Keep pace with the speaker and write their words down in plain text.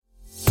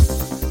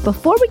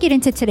Before we get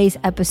into today's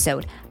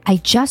episode, I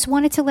just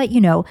wanted to let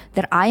you know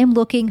that I am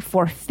looking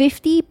for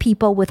 50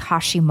 people with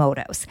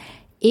Hashimoto's.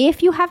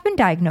 If you have been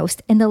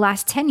diagnosed in the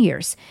last 10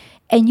 years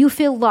and you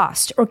feel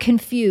lost or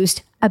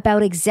confused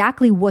about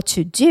exactly what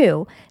to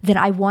do, then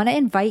I want to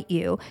invite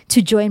you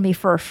to join me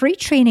for a free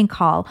training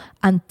call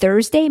on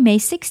Thursday, May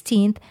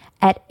 16th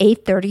at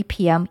 8:30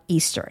 p.m.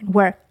 Eastern,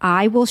 where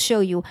I will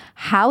show you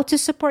how to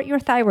support your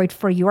thyroid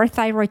for your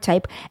thyroid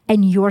type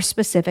and your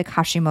specific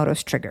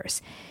Hashimoto's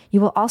triggers. You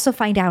will also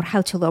find out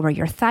how to lower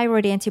your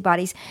thyroid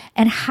antibodies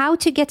and how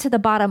to get to the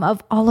bottom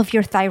of all of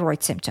your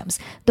thyroid symptoms,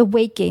 the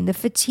weight gain, the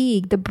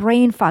fatigue, the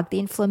brain fog, the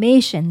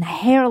inflammation, the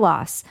hair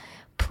loss.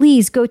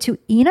 Please go to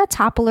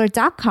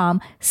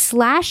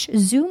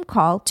inatopoler.com/Zoom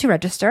call to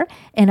register,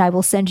 and I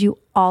will send you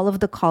all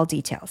of the call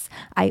details.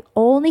 I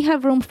only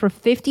have room for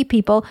 50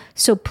 people,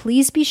 so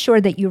please be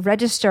sure that you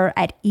register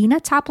at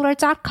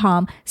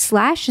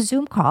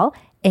inatopoler.com/Zoom call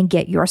and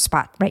get your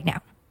spot right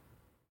now.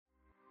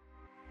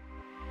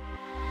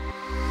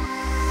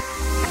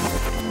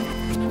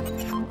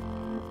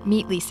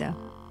 Meet Lisa.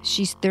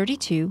 She's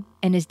 32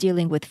 and is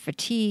dealing with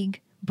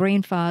fatigue,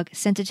 brain fog,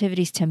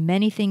 sensitivities to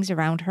many things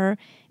around her,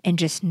 and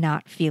just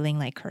not feeling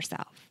like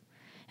herself.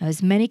 Now,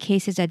 as many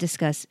cases I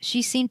discuss,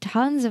 she's seen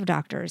tons of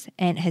doctors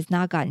and has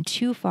not gotten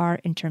too far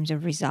in terms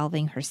of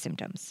resolving her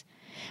symptoms.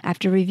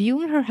 After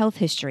reviewing her health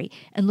history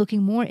and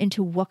looking more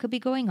into what could be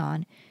going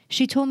on,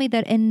 she told me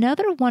that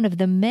another one of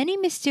the many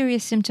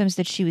mysterious symptoms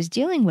that she was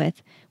dealing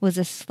with was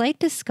a slight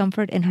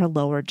discomfort in her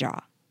lower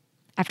jaw.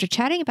 After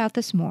chatting about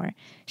this more,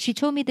 she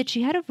told me that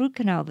she had a root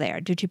canal there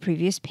due to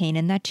previous pain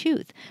in that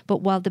tooth.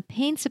 But while the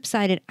pain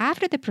subsided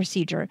after the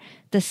procedure,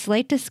 the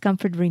slight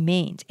discomfort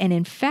remained. And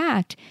in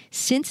fact,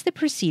 since the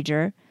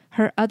procedure,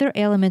 her other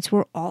ailments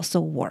were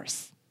also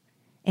worse.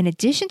 In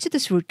addition to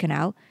this root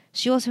canal,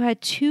 she also had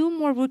 2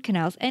 more root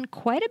canals and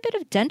quite a bit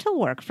of dental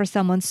work for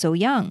someone so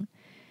young.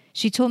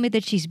 She told me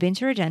that she's been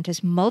to her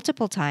dentist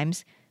multiple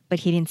times, but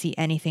he didn't see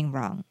anything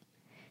wrong.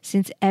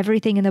 Since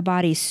everything in the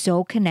body is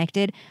so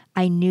connected,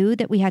 I knew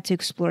that we had to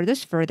explore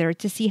this further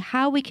to see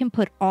how we can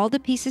put all the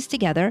pieces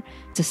together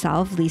to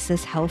solve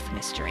Lisa's health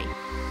mystery.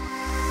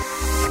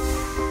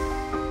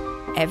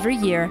 Every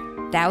year,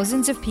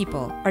 thousands of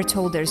people are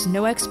told there's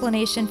no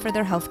explanation for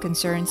their health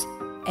concerns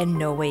and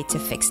no way to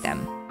fix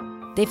them.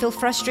 They feel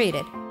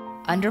frustrated,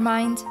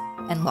 undermined,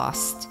 and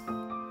lost.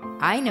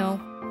 I know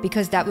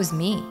because that was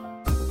me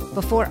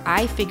before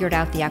I figured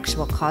out the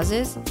actual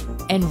causes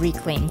and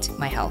reclaimed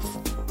my health.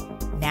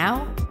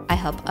 Now, I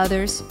help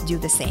others do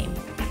the same.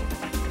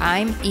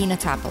 I'm Ina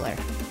Topoler,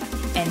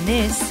 and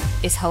this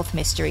is Health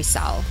Mystery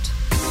Solved.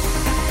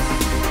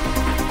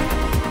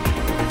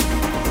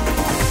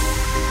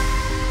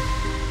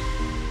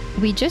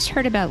 We just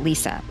heard about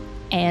Lisa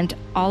and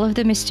all of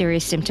the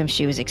mysterious symptoms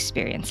she was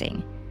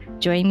experiencing.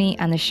 Joining me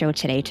on the show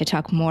today to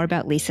talk more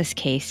about Lisa's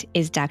case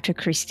is Dr.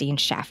 Christine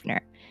Shaffner.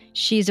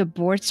 She's a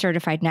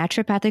board-certified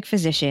naturopathic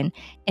physician,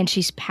 and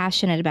she's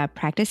passionate about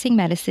practicing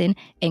medicine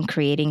and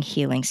creating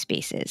healing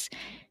spaces.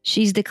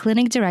 She's the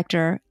clinic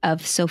director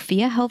of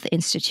Sophia Health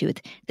Institute,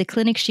 the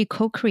clinic she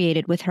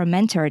co-created with her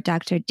mentor,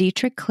 Dr.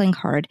 Dietrich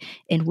Klinghardt,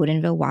 in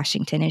Woodinville,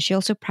 Washington, and she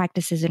also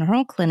practices in her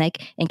own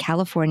clinic in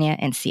California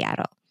and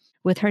Seattle.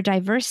 With her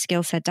diverse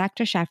skill set,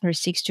 Dr. Shaffner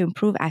seeks to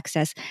improve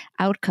access,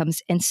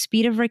 outcomes, and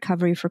speed of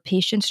recovery for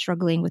patients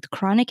struggling with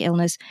chronic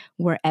illness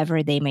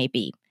wherever they may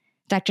be.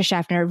 Dr.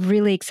 Shaffner,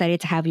 really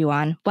excited to have you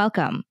on.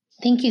 Welcome.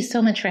 Thank you so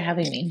much for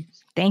having me.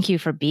 Thank you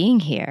for being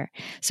here.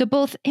 So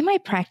both in my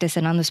practice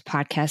and on this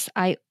podcast,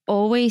 I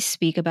always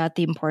speak about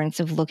the importance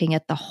of looking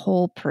at the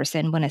whole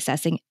person when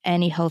assessing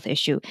any health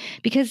issue,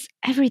 because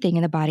everything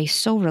in the body is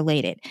so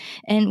related.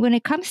 And when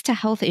it comes to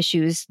health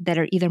issues that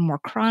are either more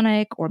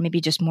chronic or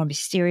maybe just more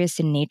mysterious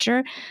in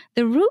nature,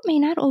 the root may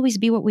not always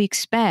be what we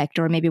expect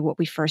or maybe what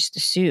we first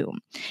assume.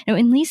 Now,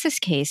 in Lisa's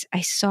case,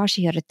 I saw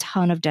she had a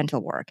ton of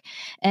dental work.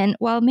 And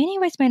while many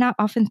of us might not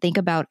often think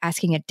about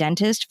asking a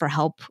dentist for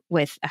help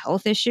with a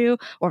health issue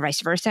or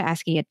vice versa,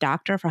 asking a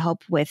doctor for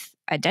help with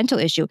a dental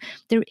issue,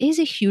 there is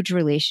a huge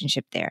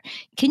relationship there.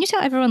 Can you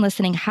tell everyone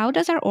listening, how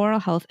does our oral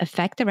health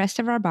affect the rest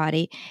of our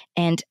body,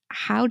 and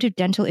how do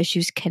dental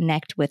issues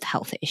connect with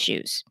health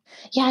issues?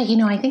 Yeah,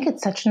 I think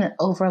it's such an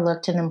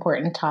overlooked and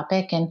important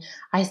topic. And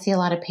I see a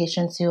lot of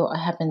patients who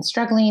have been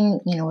struggling,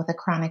 with a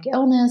chronic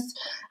illness,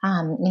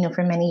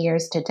 for many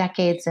years to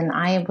decades. And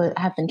I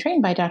have been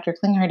trained by Dr.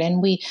 Klinghardt,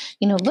 and we,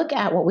 look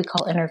at what we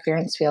call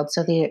interference fields.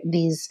 So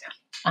these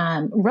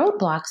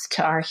roadblocks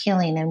to our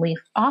healing, and we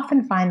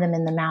often find them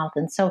in the mouth.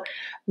 And so,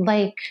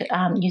 like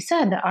you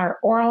said, our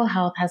oral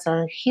health has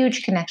a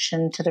huge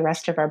connection to the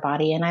rest of our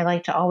body. And I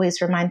like to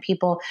always remind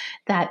people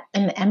that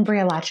in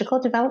embryological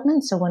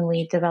development, so when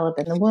we develop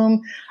in the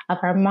womb of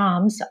our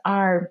moms,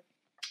 our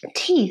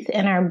teeth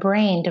in our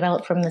brain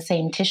develop from the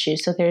same tissue.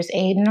 So there's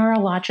a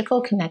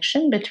neurological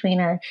connection between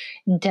our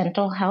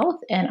dental health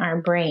and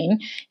our brain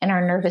and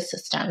our nervous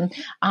system.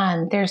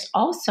 There's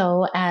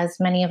also, as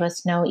many of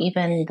us know,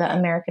 even the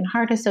American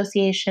Heart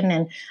Association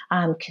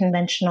and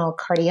conventional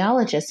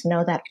cardiologists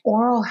know that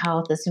oral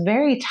health is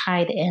very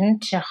tied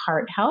into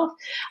heart health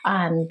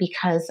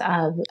because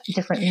of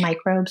different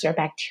microbes or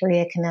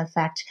bacteria can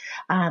affect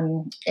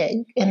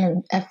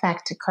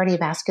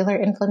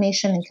cardiovascular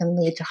inflammation and can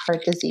lead to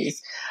heart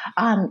disease.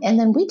 And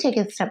then we take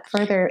a step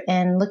further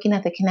in looking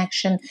at the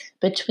connection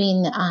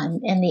between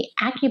in the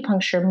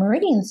acupuncture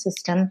meridian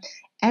system.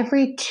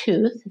 Every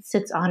tooth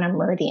sits on a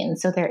meridian.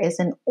 So there is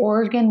an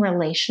organ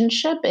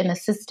relationship and a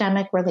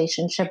systemic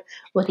relationship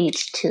with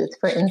each tooth.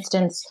 For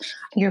instance,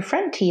 your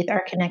front teeth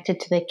are connected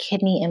to the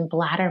kidney and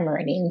bladder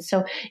meridian.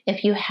 So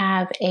if you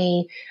have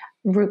a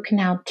root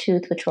canal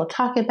tooth, which we'll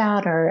talk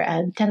about, or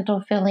a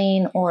dental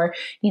filling, or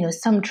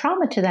some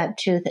trauma to that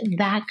tooth,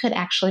 that could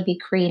actually be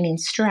creating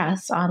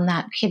stress on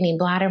that kidney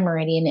bladder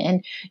meridian,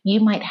 and you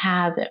might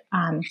have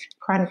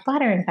chronic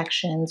bladder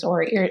infections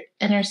or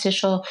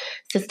interstitial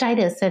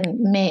cystitis.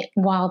 And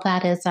while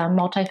that is a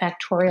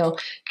multifactorial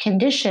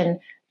condition,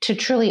 to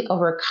truly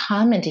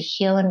overcome and to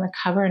heal and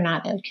recover,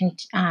 not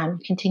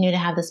continue to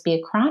have this be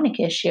a chronic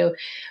issue,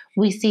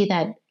 we see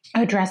that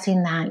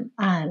addressing that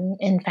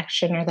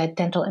infection or that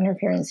dental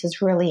interference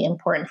is really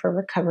important for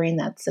recovering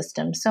that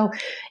system. So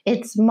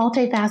it's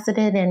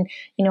multifaceted. And,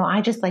 I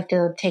just like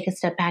to take a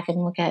step back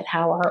and look at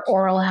how our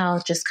oral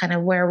health, just kind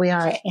of where we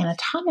are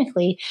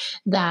anatomically,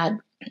 that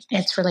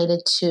it's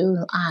related to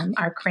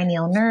our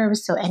cranial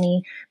nerves. So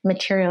any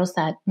materials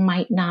that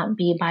might not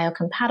be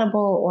biocompatible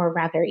or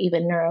rather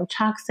even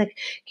neurotoxic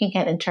can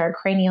get into our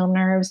cranial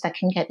nerves, that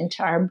can get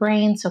into our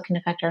brain, so it can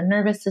affect our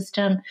nervous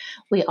system.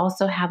 We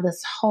also have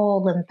this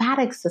whole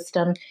lymphatic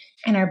system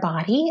in our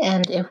body.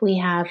 And if we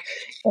have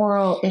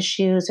oral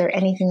issues or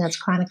anything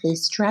that's chronically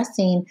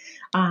stressing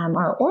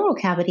our oral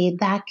cavity,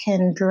 that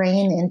can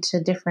drain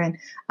into different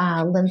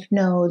lymph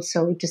nodes.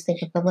 So just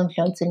think of the lymph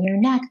nodes in your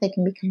neck, they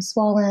can become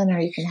swollen, or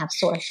you can have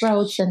sore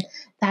throats. And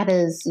that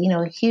is,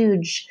 a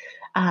huge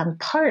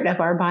part of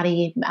our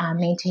body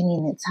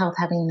maintaining its health,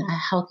 having a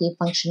healthy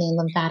functioning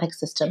lymphatic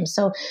system.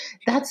 So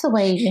that's the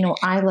way,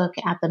 I look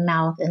at the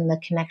mouth and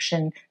the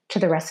connection to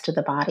the rest of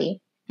the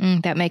body.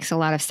 That makes a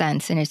lot of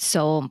sense. And it's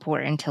so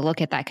important to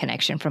look at that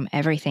connection from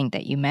everything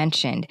that you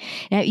mentioned.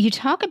 Now, you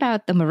talk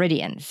about the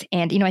meridians.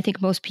 And, I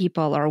think most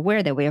people are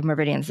aware that we have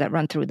meridians that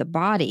run through the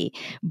body.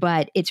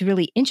 But it's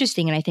really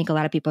interesting. And I think a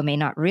lot of people may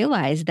not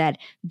realize that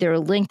they're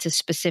linked to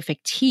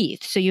specific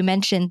teeth. So you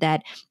mentioned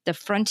that the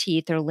front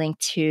teeth are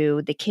linked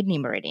to the kidney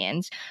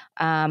meridians.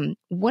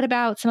 What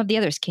about some of the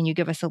others? Can you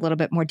give us a little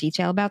bit more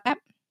detail about that?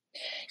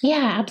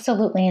 Yeah,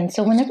 absolutely. And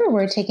so whenever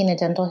we're taking a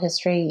dental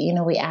history,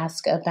 we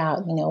ask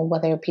about,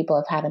 whether people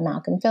have had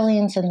amalgam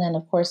fillings. And then,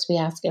 of course, we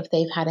ask if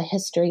they've had a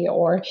history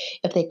or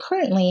if they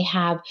currently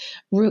have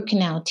root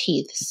canal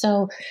teeth.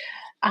 So,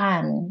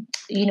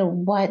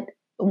 what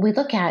we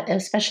look at,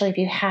 especially if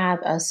you have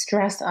a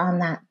stress on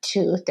that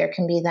tooth, there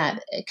can be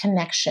that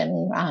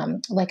connection,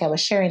 like I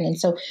was sharing. And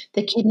so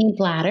the kidney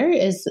bladder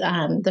is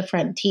the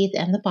front teeth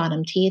and the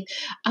bottom teeth.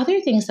 Other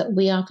things that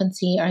we often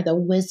see are the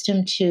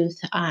wisdom tooth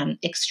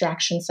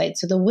extraction sites.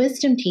 So the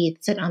wisdom teeth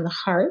sit on the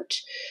heart,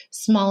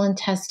 small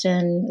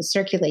intestine,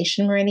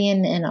 circulation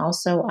meridian, and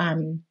also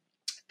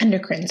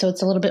endocrine. So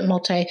it's a little bit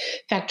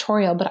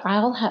multifactorial, but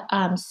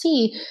I'll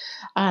see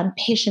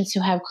patients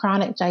who have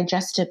chronic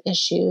digestive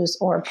issues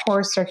or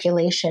poor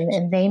circulation,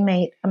 and they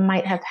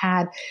might have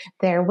had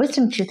their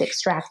wisdom tooth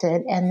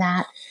extracted, and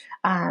that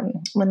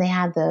when they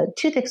had the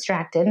tooth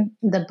extracted,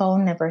 the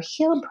bone never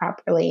healed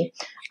properly.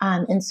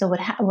 And so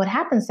what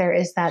happens there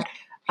is that,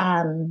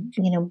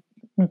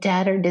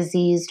 dead or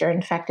diseased or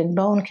infected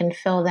bone can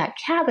fill that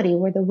cavity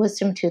where the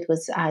wisdom tooth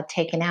was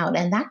taken out.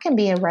 And that can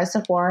be a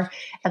reservoir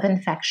of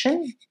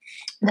infection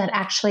that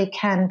actually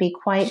can be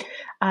quite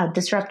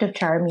disruptive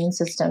to our immune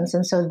systems.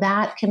 And so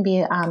that can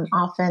be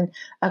often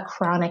a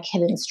chronic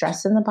hidden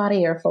stress in the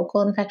body or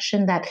focal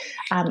infection that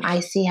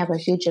I see have a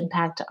huge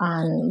impact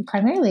on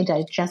primarily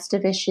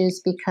digestive issues,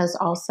 because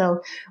also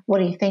what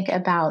do you think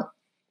about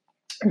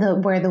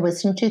where the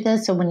wisdom tooth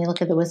is? So when you look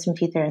at the wisdom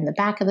teeth, they're in the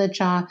back of the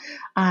jaw,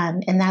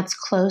 and that's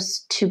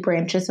close to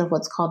branches of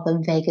what's called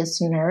the vagus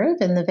nerve.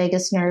 And the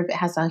vagus nerve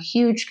has a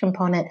huge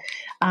component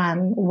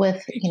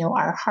with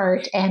our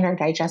heart and our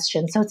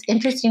digestion. So it's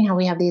interesting how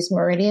we have these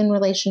meridian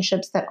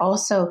relationships that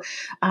also,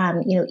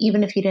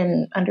 even if you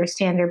didn't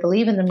understand or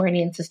believe in the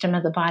meridian system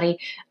of the body,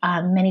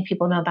 many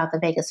people know about the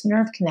vagus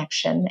nerve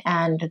connection.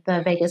 And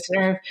the vagus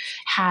nerve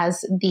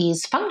has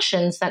these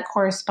functions that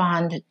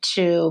correspond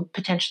to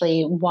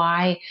potentially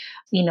why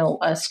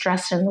a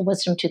stress in the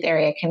wisdom tooth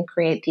area can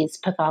create these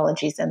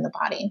pathologies in the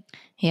body.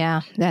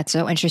 Yeah, that's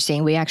so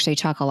interesting. We actually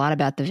talk a lot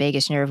about the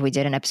vagus nerve. We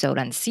did an episode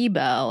on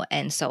SIBO.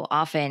 And so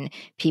often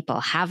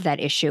people have that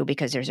issue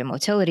because there's a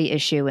motility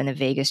issue and the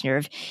vagus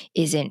nerve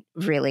isn't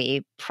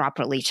really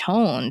properly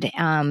toned.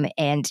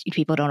 And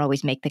people don't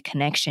always make the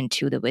connection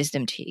to the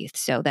wisdom teeth.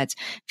 So that's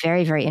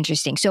very, very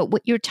interesting. So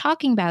what you're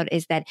talking about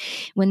is that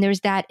when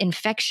there's that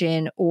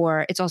infection,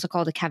 or it's also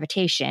called a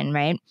cavitation,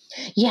 right?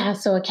 Yeah,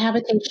 so a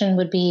cavitation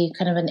would be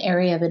kind of an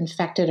area of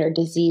infected or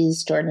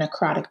diseased or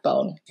necrotic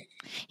bone.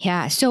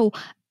 Yeah. So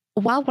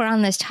while we're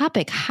on this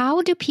topic,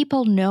 how do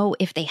people know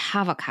if they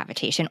have a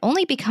cavitation?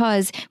 Only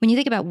because when you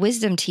think about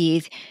wisdom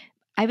teeth,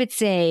 I would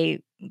say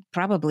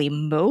probably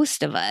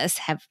most of us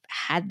have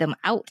had them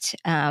out,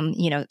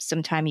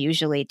 sometime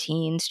usually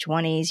teens,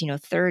 20s,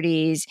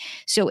 30s.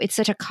 So it's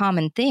such a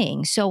common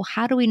thing. So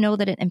how do we know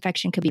that an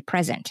infection could be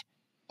present?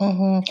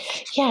 hmm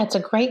Yeah, it's a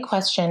great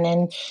question.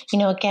 And,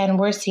 again,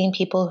 we're seeing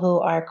people who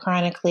are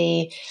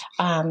chronically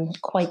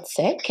quite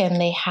sick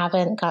and they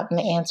haven't gotten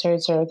the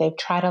answers, or they've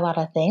tried a lot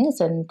of things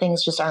and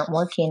things just aren't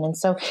working. And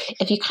so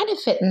if you kind of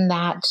fit in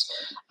that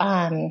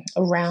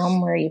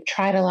realm where you've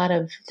tried a lot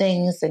of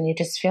things and you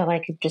just feel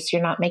like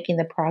you're not making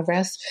the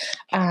progress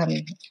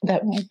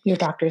that your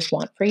doctors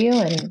want for you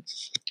and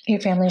your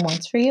family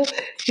wants for you,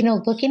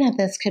 looking at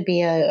this could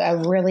be a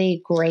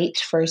really great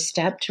first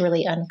step to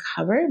really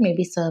uncover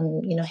maybe some,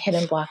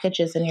 hidden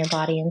blockages in your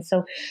body. And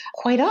so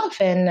quite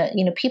often,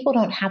 people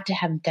don't have to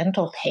have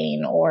dental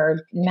pain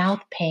or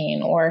mouth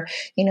pain or,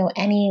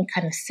 any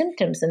kind of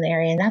symptoms in the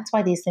area. And that's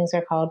why these things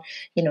are called,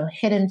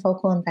 hidden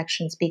focal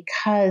infections,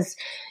 because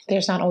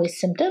there's not always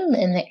symptom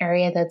in the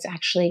area that's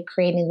actually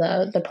creating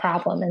the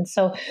problem. And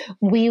so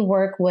we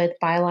work with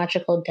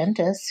biological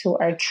dentists who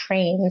are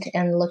trained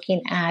in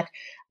looking at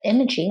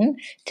imaging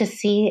to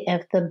see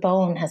if the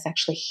bone has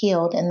actually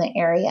healed in the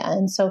area.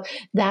 And so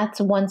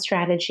that's one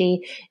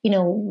strategy.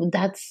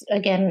 That's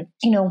again,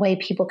 a way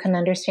people can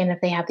understand if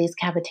they have these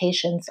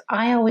cavitations.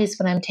 I always,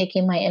 when I'm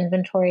taking my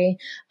inventory,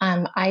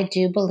 I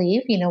do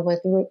believe, with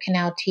root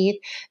canal teeth,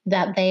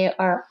 that they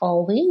are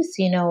always,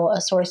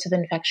 a source of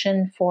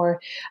infection for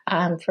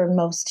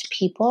most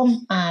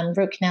people.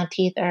 Root canal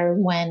teeth are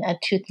when a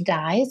tooth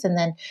dies and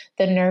then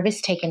the nerve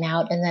is taken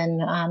out, and then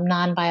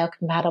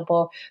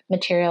non-biocompatible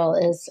material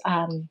is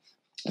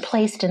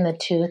placed in the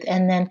tooth,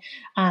 and then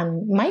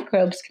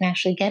microbes can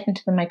actually get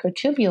into the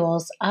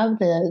microtubules of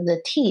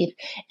the teeth,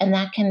 and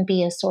that can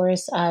be a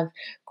source of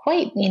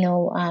quite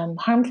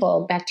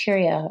harmful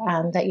bacteria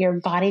that your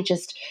body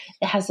just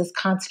has this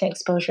constant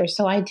exposure.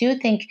 So I do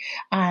think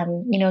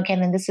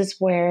again, and this is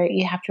where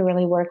you have to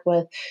really work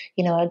with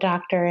a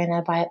doctor and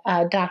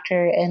a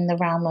doctor in the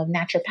realm of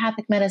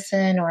naturopathic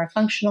medicine or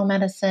functional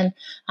medicine,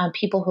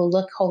 people who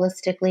look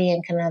holistically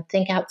and kind of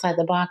think outside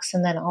the box,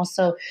 and then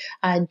also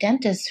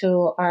dentists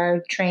who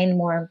are trained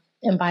more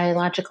in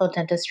biological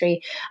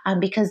dentistry,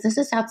 because this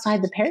is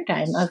outside the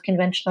paradigm of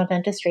conventional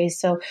dentistry.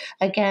 So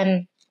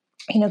again,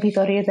 if you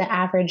go to the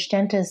average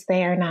dentist,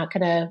 they are not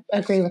going to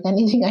agree with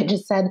anything I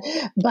just said.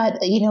 But,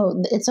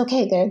 it's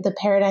okay. The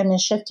paradigm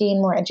is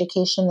shifting. More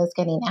education is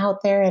getting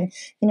out there. And,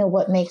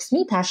 what makes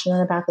me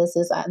passionate about this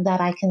is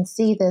that I can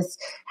see this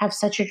have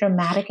such a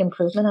dramatic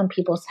improvement on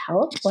people's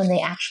health when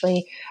they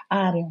actually,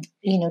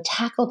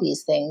 tackle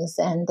these things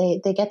and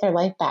they get their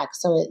life back.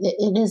 So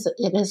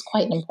it is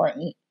quite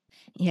important.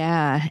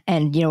 Yeah.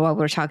 And what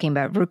we're talking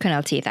about root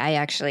canal teeth, I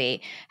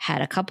actually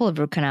had a couple of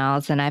root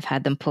canals and I've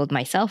had them pulled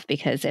myself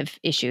because of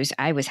issues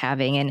I was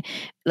having. And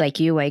like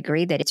you, I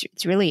agree that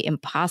it's really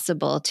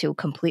impossible to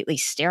completely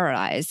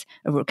sterilize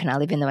a root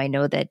canal, even though I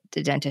know that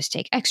the dentists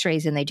take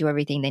x-rays and they do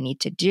everything they need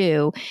to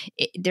do.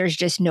 There's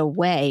just no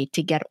way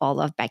to get all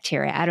of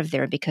bacteria out of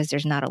there because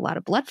there's not a lot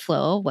of blood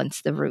flow.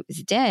 Once the root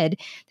is dead,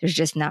 there's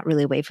just not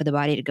really a way for the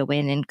body to go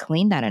in and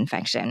clean that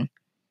infection.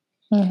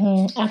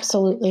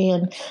 Absolutely.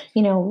 And,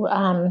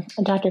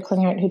 Dr.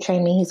 Klingert, who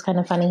trained me, he's kind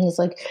of funny. He's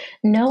like,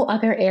 no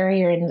other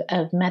area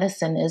of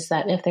medicine is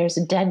that if there's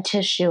a dead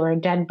tissue or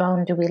dead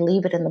bone, do we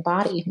leave it in the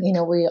body?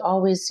 We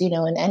always,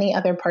 in any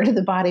other part of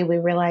the body, we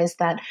realize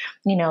that,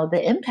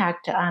 the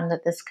impact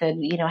that this could,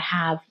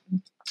 have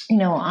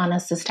on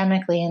us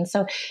systemically. And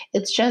so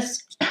it's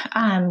just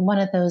one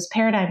of those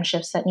paradigm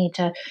shifts that need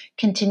to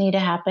continue to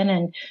happen.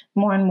 And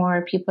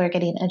more people are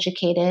getting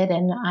educated.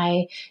 And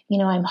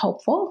I'm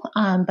hopeful.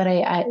 But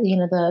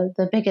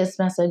the biggest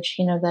message,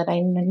 that I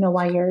know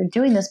why you're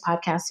doing this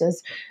podcast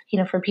is,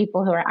 for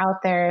people who are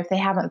out there, if they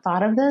haven't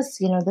thought of this,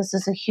 this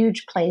is a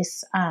huge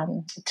place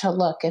to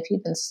look if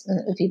you've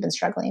been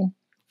struggling.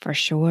 For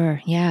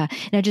sure. Yeah.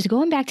 Now, just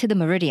going back to the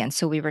meridian.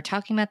 So we were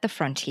talking about the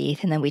front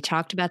teeth, and then we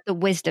talked about the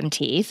wisdom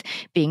teeth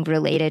being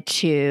related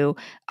to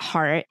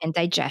heart and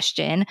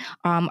digestion.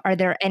 Are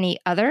there any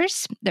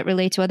others that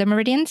relate to other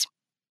meridians?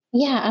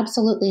 Yeah,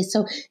 absolutely.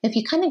 So if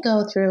you kind of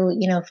go through,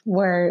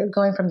 we're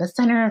going from the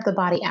center of the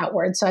body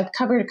outward. So I've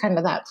covered kind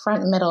of that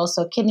front middle,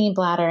 so kidney,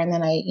 bladder, and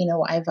then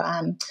I've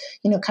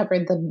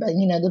covered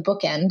the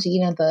bookend,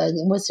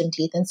 the wisdom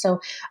teeth. And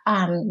so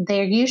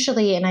they're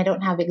usually, and I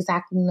don't have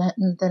exact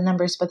the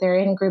numbers, but they're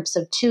in groups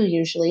of two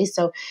usually.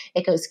 So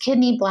it goes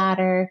kidney,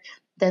 bladder,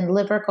 then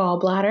liver,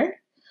 gallbladder.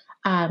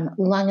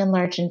 lung and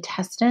large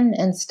intestine,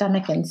 and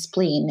stomach and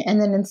spleen.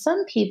 And then in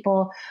some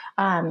people,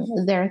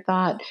 their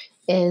thought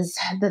is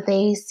that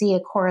they see a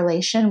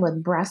correlation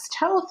with breast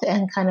health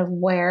and kind of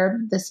where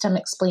the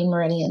stomach spleen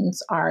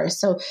meridians are.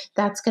 So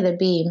that's going to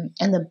be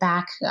in the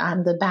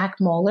back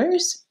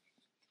molars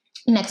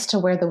next to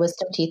where the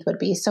wisdom teeth would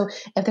be. So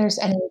if there's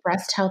any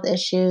breast health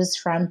issues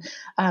from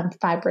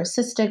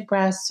fibrocystic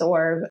breasts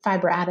or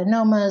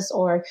fibroadenomas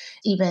or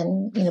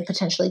even,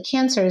 potentially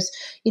cancers,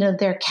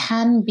 there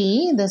can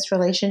be this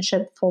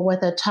relationship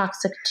with a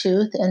toxic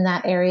tooth in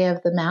that area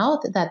of the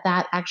mouth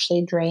that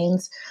actually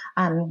drains,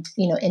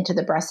 into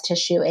the breast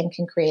tissue and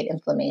can create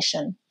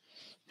inflammation.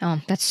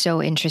 Oh, that's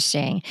so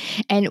interesting.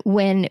 And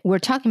when we're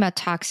talking about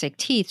toxic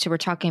teeth, so we're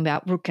talking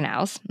about root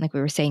canals, like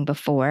we were saying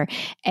before,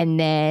 and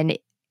then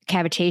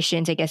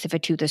cavitations, I guess, if a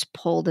tooth is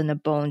pulled and the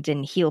bone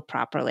didn't heal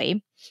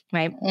properly,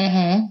 right?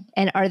 Mm-hmm.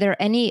 And are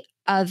there any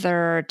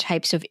other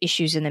types of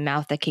issues in the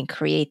mouth that can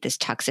create this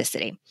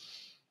toxicity?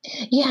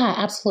 Yeah,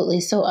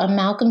 absolutely. So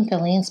amalgam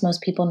fillings,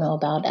 most people know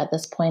about at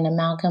this point.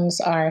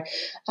 Amalgams are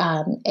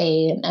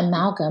an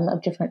amalgam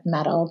of different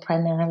metal,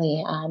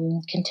 primarily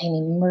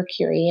containing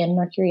mercury, and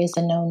mercury is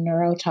a known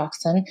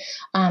neurotoxin.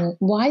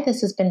 Why this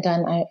has been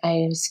done,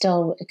 I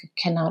still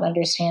cannot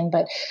understand,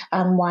 but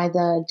why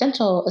the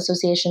dental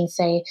associations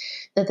say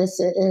that this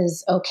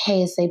is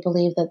okay is they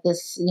believe that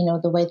this,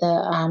 the way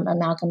the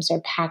amalgams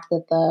are packed,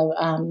 that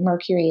the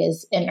mercury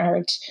is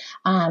inert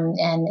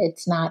and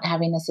it's not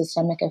having a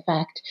systemic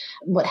effect.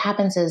 What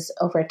happens is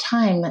over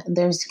time,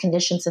 there's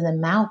conditions in the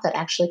mouth that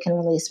actually can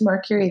release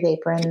mercury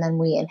vapor, and then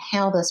we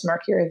inhale this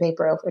mercury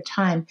vapor over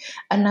time.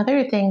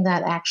 Another thing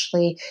that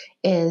actually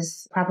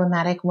is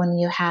problematic when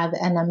you have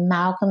an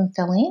amalgam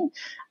filling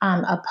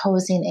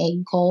opposing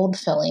a gold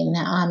filling,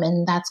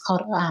 and that's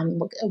called,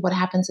 what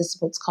happens is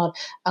what's called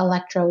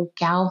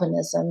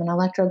electrogalvanism. And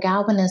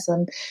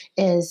electrogalvanism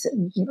is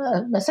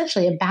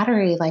essentially a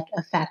battery-like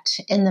effect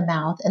in the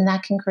mouth, and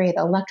that can create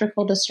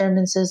electrical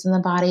disturbances in the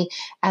body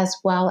as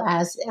well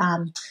as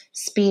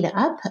speed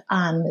up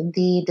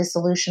the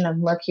dissolution of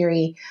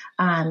mercury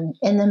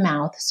in the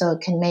mouth, so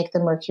it can make the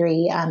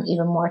mercury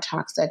even more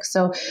toxic.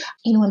 So,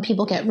 when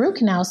people get root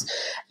canals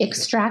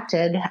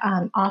extracted,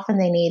 often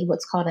they need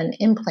what's called an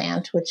implant,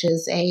 which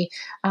is a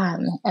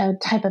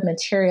type of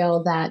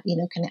material that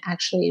can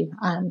actually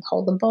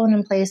hold the bone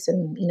in place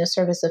and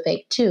serve as a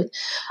fake tooth.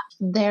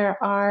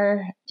 There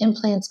are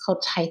implants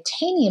called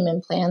titanium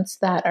implants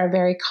that are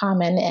very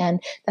common,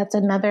 and that's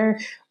another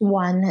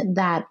one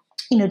that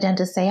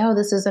dentists say, oh,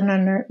 this is an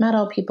inert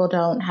metal. People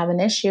don't have an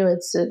issue.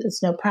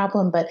 It's no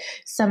problem. But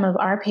some of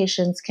our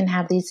patients can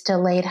have these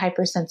delayed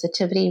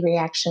hypersensitivity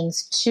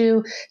reactions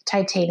to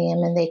titanium,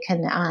 and they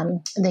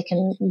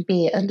can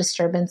be a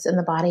disturbance in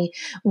the body.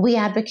 We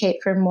advocate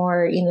for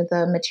more,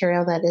 the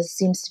material that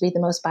seems to be the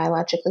most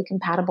biologically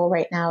compatible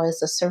right now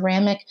is a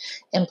ceramic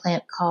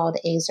implant called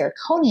a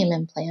zirconium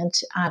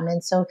implant.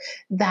 And so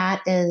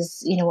that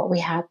is, what we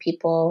have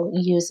people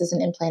use as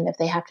an implant if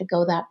they have to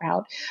go that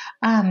route.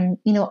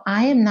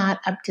 I am not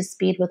up to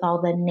speed with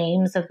all the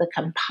names of the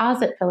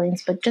composite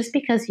fillings, but just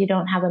because you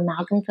don't have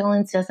amalgam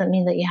fillings doesn't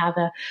mean that you have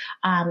a,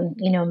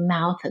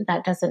 mouth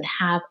that doesn't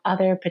have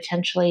other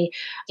potentially,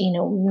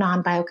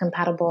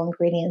 non-biocompatible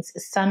ingredients.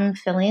 Some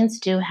fillings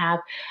do have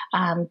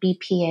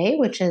BPA,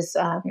 which is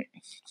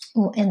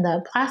in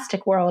the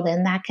plastic world,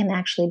 and that can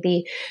actually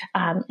be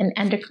an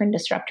endocrine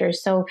disruptor.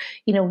 So,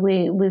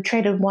 we've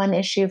traded one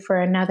issue for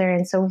another.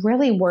 And so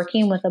really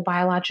working with a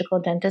biological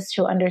dentist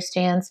who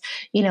understands,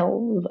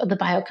 the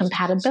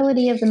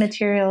biocompatibility of the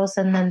materials.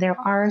 And then there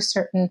are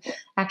certain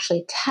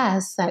actually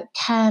tests that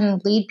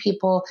can lead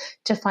people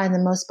to find the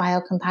most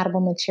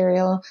biocompatible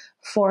material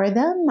for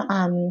them,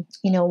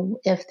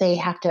 if they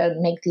have to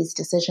make these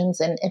decisions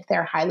and if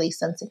they're highly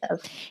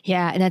sensitive.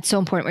 Yeah. And that's so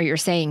important what you're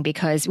saying,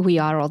 because we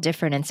are all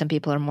different and some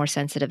people are more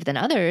sensitive than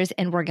others,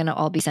 and we're going to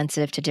all be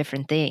sensitive to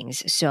different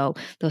things. So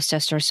those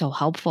tests are so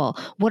helpful.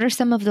 What are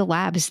some of the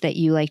labs that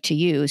you like to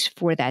use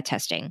for that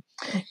testing?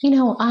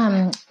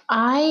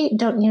 I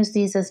don't use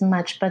these as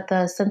much, but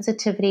the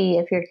sensitivity,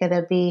 if you're going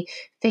to be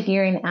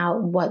figuring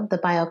out what the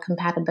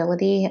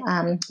biocompatibility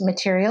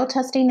material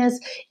testing is,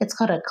 it's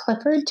called a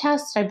Clifford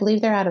test. I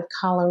believe they're out of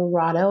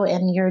Colorado,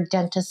 and your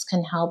dentist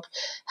can help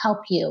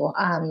you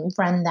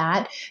run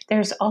that.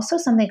 There's also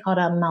something called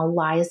a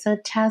MALISA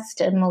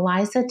test, and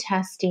MALISA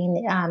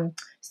testing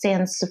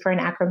stands for an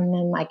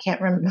acronym I can't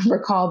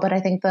recall, but I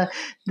think the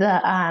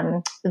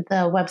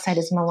website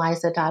is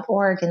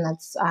melisa.org, and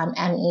that's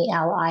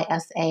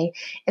MELISA.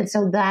 And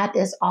so that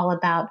is all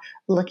about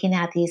looking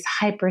at these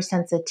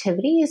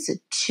hypersensitivities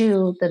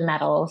to the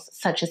metals,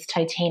 such as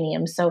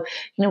titanium. So,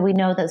 we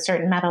know that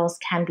certain metals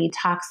can be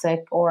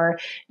toxic or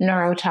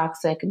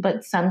neurotoxic,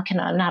 but some can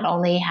not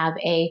only have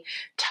a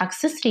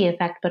toxicity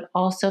effect, but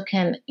also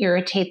can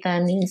irritate the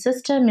immune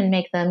system and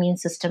make the immune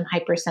system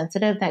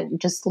hypersensitive. That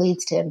just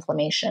leads to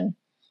inflammation.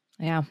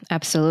 Yeah,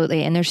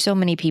 absolutely. And there's so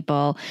many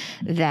people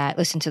that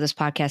listen to this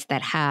podcast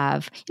that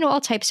have, all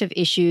types of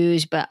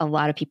issues, but a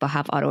lot of people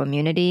have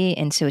autoimmunity.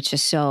 And so it's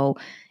just so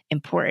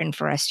important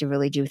for us to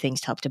really do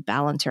things to help to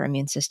balance our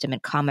immune system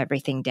and calm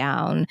everything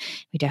down.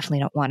 We definitely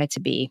don't want it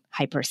to be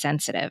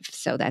hypersensitive.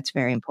 So that's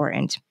very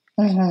important.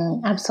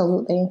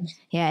 Absolutely.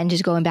 Yeah. And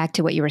just going back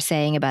to what you were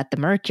saying about the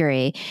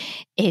mercury,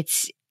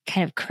 it's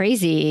kind of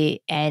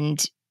crazy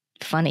and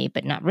funny,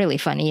 but not really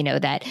funny,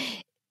 that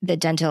the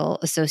Dental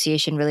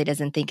Association really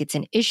doesn't think it's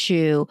an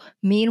issue.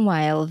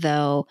 Meanwhile,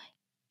 though,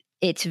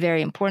 it's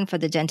very important for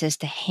the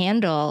dentist to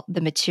handle the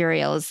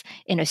materials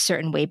in a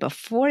certain way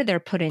before they're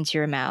put into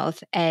your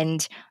mouth,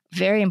 and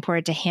very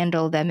important to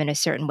handle them in a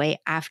certain way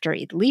after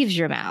it leaves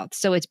your mouth.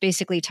 So it's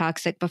basically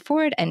toxic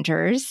before it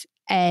enters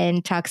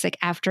and toxic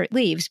after it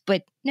leaves.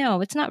 But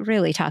no, it's not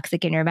really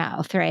toxic in your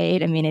mouth,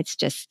 right? I mean, it's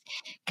just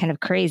kind of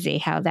crazy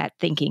how that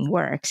thinking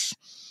works.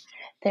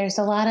 There's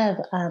a lot of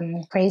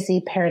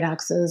crazy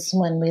paradoxes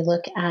when we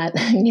look at,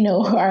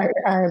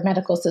 our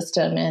medical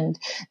system. And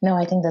no,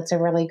 I think that's a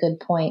really good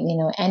point.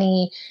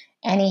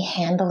 Any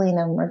handling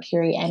of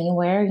mercury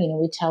anywhere,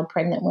 we tell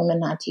pregnant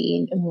women not to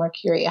eat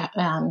mercury,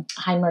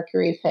 high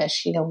mercury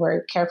fish.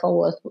 We're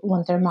careful with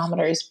when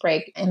thermometers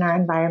break in our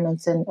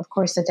environments. And of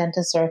course, the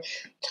dentists are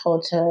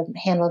told to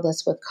handle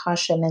this with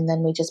caution. And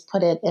then we just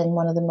put it in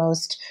one of the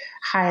most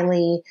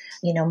highly,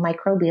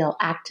 microbial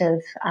active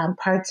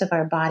parts of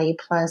our body,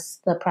 plus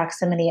the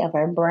proximity of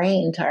our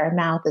brain to our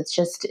mouth.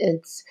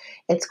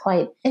 It's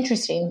quite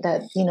interesting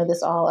that,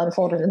 this all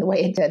unfolded in the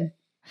way it did.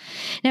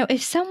 Now,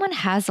 if someone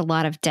has a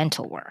lot of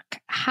dental work,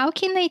 how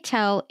can they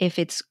tell if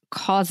it's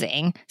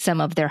causing some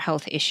of their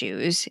health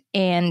issues?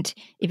 And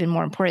even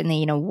more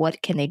importantly,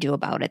 what can they do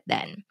about it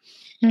then?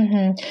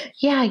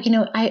 Yeah,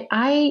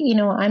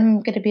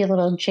 I'm going to be a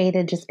little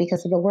jaded just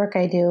because of the work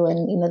I do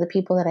and, the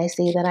people that I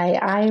see, that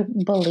I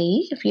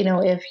believe, if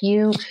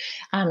you,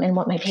 and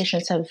what my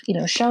patients have,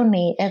 shown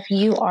me, if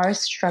you are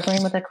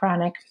struggling with a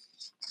chronic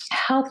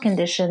health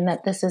condition,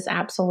 that this is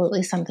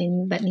absolutely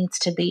something that needs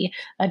to be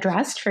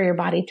addressed for your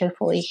body to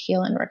fully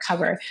heal and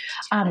recover.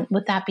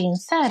 With that being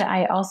said,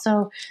 I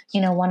also,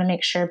 want to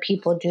make sure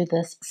people do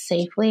this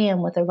safely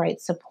and with the right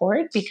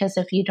support, because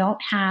if you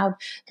don't have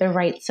the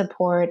right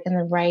support and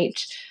the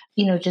right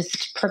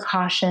just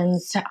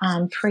precautions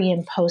pre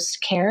and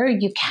post care,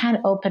 you can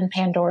open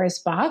Pandora's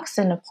box.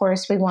 And of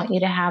course, we want you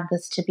to have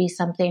this to be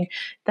something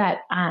that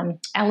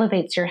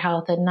elevates your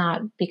health and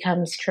not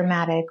becomes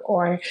traumatic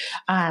or,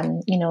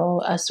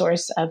 a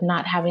source of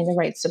not having the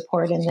right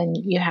support. And then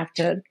you have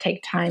to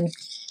take time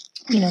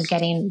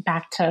getting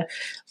back to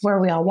where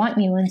we all want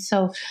you. And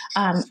so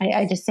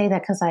I just say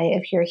that because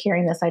if you're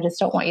hearing this, I just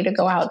don't want you to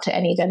go out to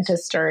any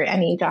dentist or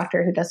any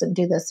doctor who doesn't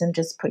do this and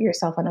just put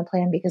yourself on a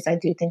plan, because I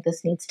do think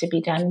this needs to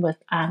be done with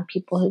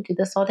people who do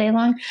this all day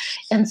long.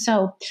 And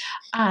so,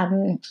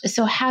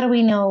 so how do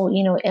we know,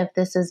 if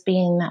this is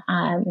being,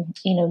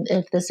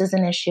 if this is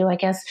an issue? I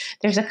guess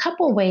there's a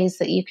couple ways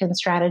that you can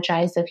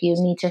strategize if you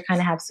need to kind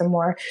of have some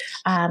more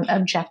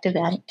objective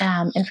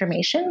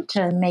information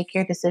to make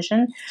your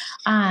decision.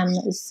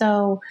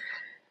 So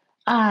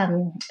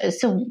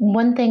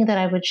one thing that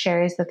I would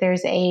share is that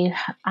there's a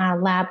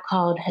lab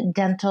called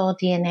Dental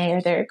DNA,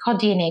 or they're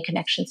called DNA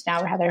Connections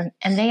now, rather,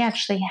 and they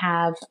actually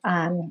have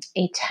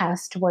a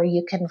test where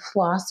you can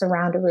floss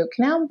around a root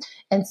canal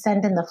and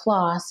send in the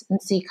floss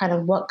and see kind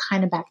of what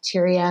kind of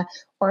bacteria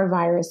or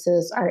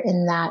viruses are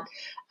in that.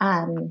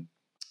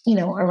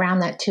 Around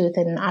that tooth.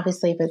 And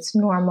obviously if it's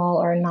normal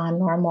or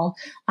non-normal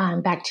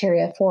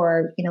bacteria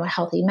for, a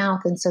healthy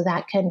mouth. And so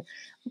that can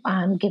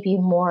give you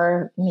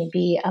more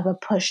maybe of a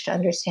push to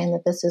understand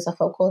that this is a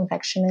focal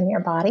infection in your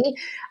body.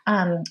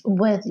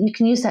 You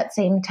can use that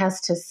same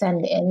test to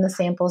send in the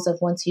samples of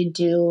once you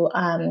do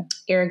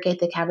irrigate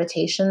the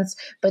cavitations,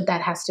 but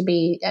that has to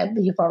be,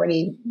 you've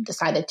already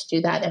decided to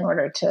do that in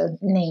order to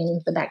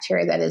name the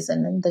bacteria that is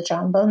in the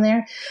jawbone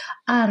there.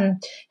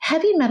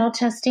 Heavy metal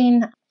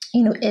testing,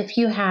 if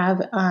you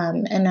have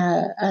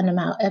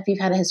if you've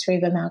had a history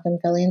of amalgam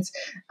fillings,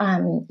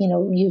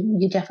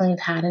 you definitely have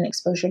had an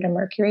exposure to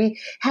mercury.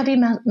 Heavy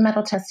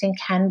metal testing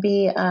can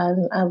be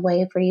a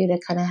way for you to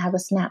kind of have a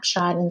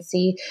snapshot and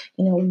see,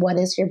 what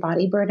is your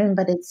body burden,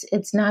 but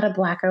it's not a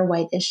black or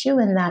white issue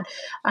in that,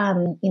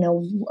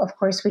 of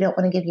course, we don't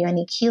want to give you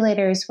any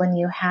chelators when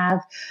you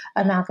have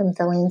amalgam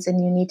fillings,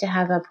 and you need to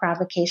have a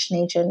provocation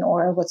agent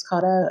or what's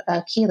called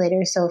a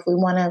chelator. So if we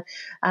want to,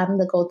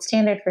 the gold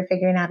standard for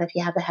figuring out if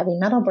you have a heavy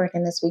metal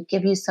burden is we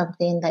give you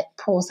something that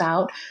pulls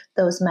out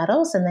those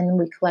metals, and then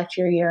we collect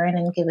your urine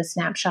and give a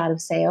snapshot of,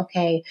 say,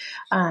 okay,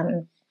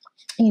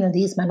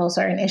 these metals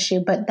are an issue.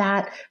 But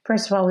that,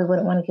 first of all, we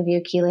wouldn't want to give you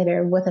a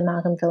chelator with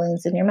amalgam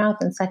fillings in your mouth.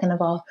 And second of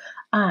all,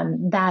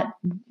 that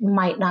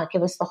might not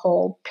give us the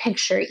whole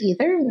picture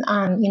either,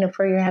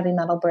 for your heavy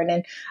metal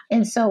burden.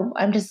 And so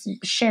I'm just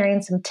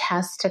sharing some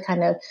tests to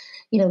kind of,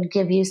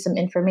 give you some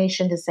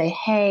information to say,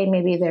 hey,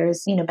 maybe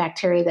there's,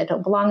 bacteria that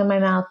don't belong in my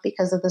mouth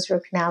because of this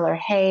root canal, or,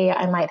 hey,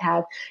 I might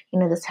have,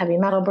 this heavy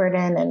metal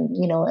burden. And,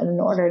 in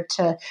order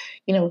to,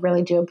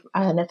 really do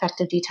an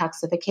effective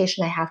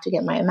detoxification, I have to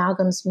get my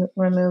amalgams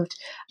removed.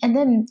 And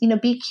then,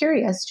 be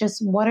curious,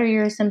 just what are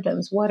your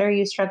symptoms? What are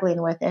you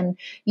struggling with? And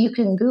you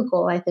can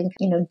Google, I think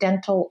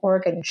dental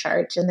organ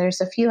chart. And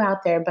there's a few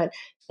out there, but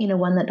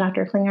one that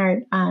Dr.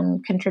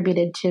 Klinghardt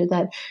contributed to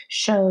that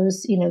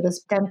shows, this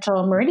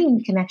dental meridian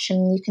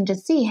connection. You can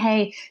just see,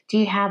 hey, do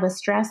you have a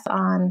stress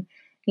on,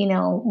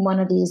 one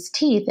of these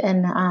teeth,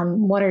 and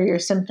what are your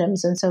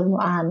symptoms? And so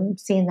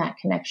seeing that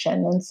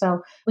connection. And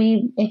so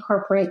we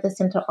incorporate this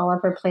into all of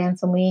our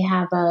plans, and we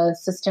have a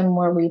system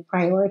where we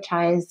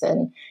prioritize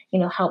and,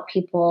 help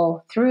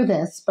people through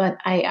this. But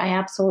I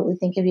absolutely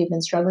think if you've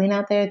been struggling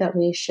out there, that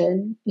we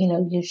should,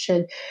 you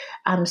should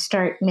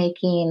start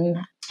making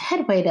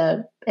headway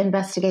to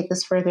investigate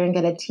this further and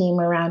get a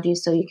team around you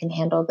so you can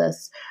handle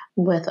this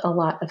with a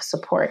lot of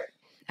support.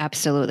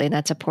 Absolutely.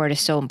 That support is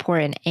so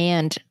important.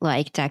 And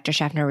like Dr.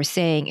 Shaffner was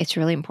saying, it's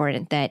really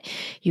important that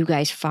you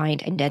guys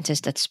find a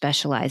dentist that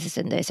specializes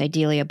in this,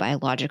 ideally a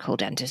biological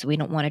dentist. We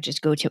don't want to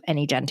just go to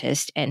any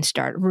dentist and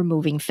start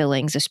removing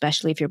fillings,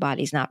 especially if your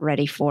body's not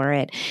ready for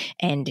it.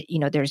 And,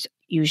 there's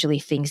usually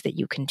things that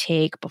you can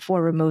take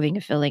before removing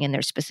a filling, and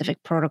there's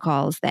specific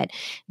protocols that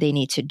they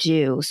need to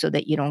do so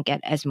that you don't get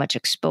as much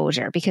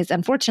exposure. Because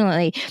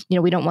unfortunately,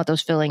 we don't want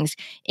those fillings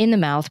in the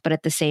mouth, but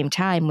at the same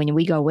time, when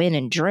we go in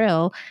and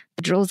drill,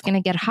 the drill is going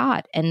to get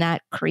hot, and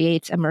that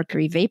creates a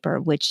mercury vapor,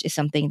 which is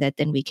something that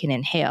then we can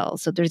inhale.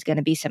 So there's going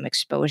to be some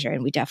exposure,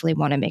 and we definitely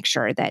want to make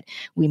sure that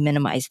we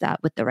minimize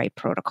that with the right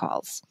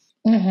protocols.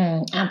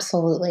 Mm-hmm,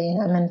 absolutely.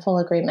 I'm in full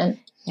agreement.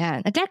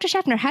 Yeah. Now, Dr.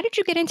 Shaffner, how did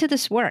you get into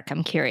this work?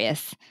 I'm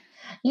curious.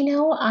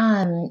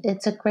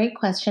 It's a great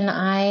question.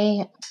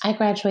 I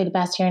graduated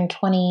last year in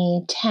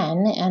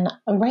 2010, and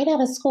right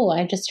out of school,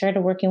 I just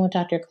started working with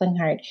Dr.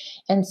 Klinghardt.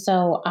 And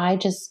so I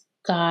just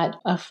got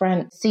a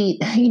front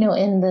seat,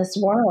 in this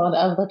world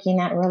of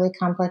looking at really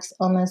complex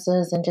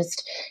illnesses. And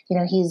just,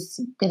 he's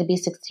going to be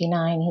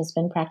 69. He's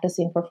been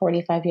practicing for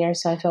 45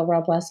 years. So I feel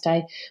real blessed.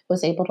 I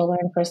was able to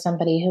learn for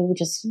somebody who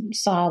just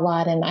saw a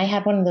lot. And I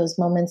had one of those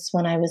moments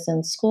when I was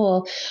in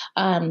school.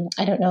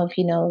 I don't know if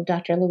you know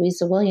Dr.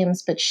 Louisa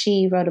Williams, but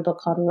she wrote a book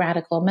called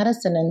Radical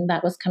Medicine, and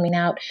that was coming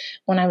out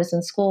when I was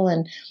in school.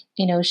 And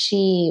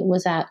she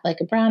was at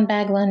like a brown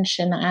bag lunch,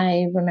 and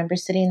I remember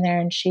sitting there,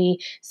 and she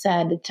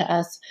said to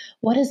us,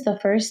 what is the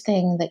first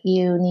thing that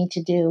you need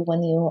to do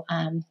when you,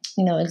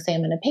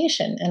 examine a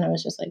patient? And I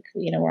was just like,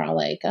 we're all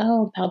like,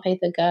 oh, palpate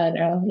the gut,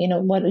 or,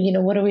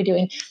 what are we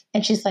doing?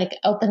 And she's like,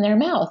 open their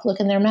mouth, look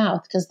in their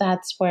mouth, because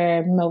that's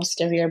where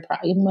most of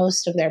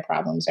their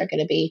problems are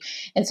going to be.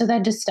 And so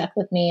that just stuck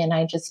with me. And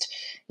I just,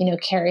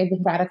 carried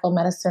radical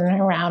medicine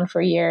around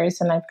for years,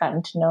 and I've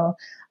gotten to know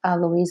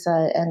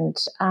Louisa. And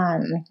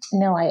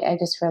I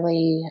just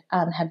really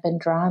have been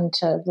drawn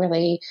to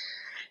really,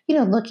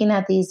 looking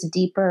at these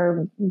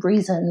deeper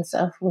reasons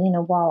of,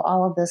 while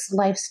all of these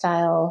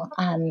lifestyle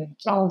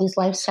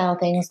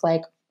things,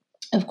 like,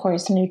 of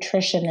course,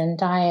 nutrition and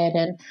diet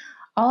and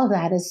all of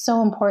that is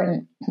so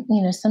important.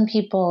 Some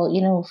people,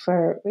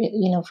 for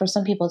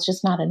some people, it's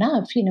just not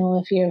enough.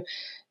 If you're,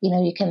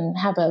 you can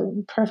have a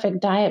perfect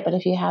diet, but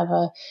if you have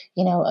a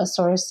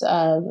source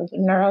of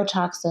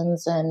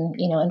neurotoxins and,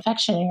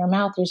 infection in your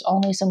mouth, there's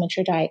only so much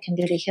your diet can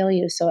do to heal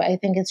you. So I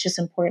think it's just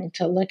important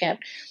to look at,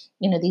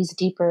 these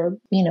deeper,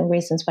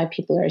 reasons why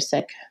people are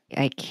sick.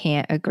 I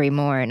can't agree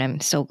more. And I'm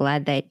so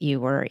glad that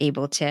you were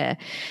able to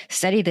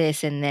study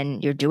this, and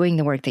then you're doing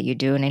the work that you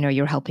do. And I know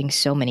you're helping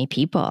so many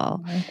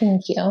people.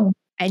 Thank you.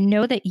 I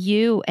know that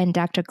you and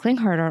Dr.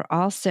 Klinghardt are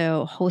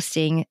also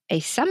hosting a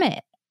summit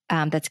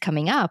that's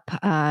coming up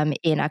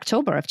in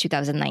October of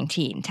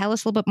 2019. Tell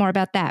us a little bit more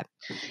about that.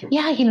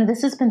 Yeah,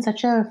 this has been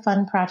such a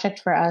fun project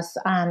for us.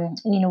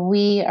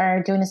 We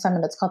are doing a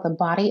summit that's called the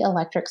Body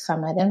Electric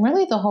Summit. And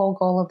really the whole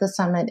goal of the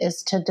summit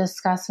is to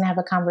discuss and have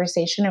a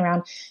conversation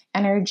around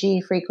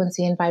energy,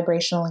 frequency, and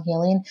vibrational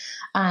healing.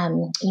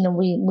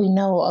 We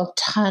know a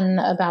ton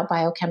about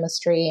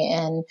biochemistry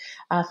and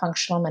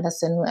functional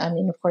medicine. I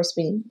mean, of course,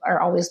 we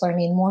are always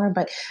learning more,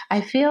 but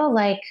I feel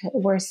like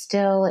we're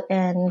still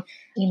in,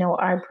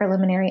 our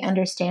preliminary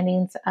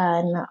understandings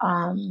and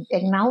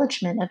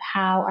acknowledgement of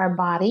how our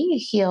body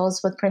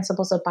heals with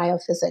principles of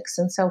biophysics.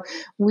 And so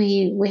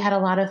we had a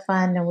lot of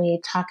fun, and we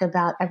talk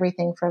about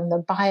everything from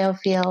the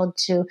biofield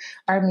to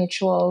our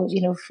mutual,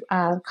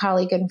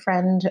 colleague and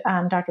friend,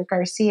 Dr.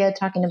 Garcia,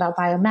 talking about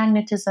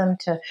biomagnetism,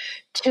 to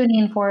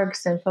tuning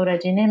forks and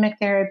photodynamic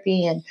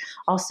therapy, and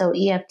also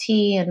EFT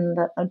and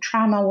the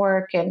trauma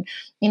work, and,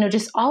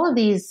 just all of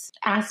these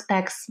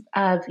aspects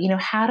of,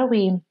 how do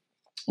we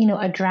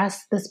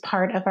address this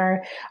part of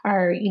our,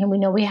 we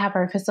know we have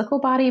our physical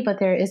body, but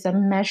there is a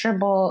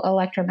measurable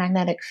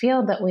electromagnetic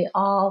field that we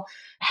all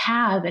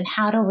have. And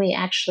how do we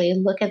actually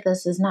look at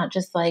this as not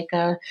just like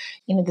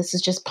this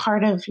is just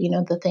part of,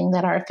 the thing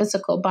that our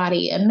physical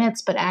body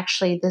emits, but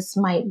actually this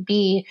might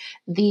be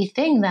the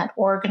thing that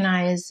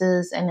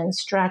organizes and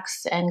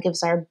instructs and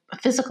gives our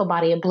physical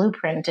body a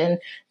blueprint. And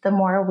the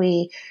more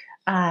we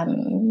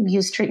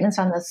use treatments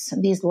on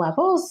these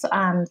levels,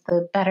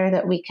 the better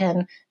that we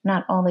can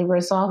not only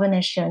resolve an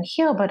issue and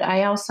heal, but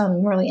I also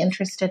am really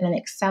interested in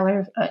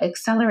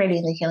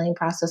accelerating the healing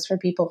process for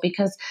people,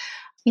 because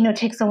it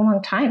takes a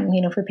long time,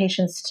 for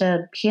patients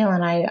to heal.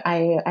 And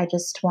I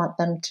just want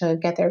them to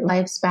get their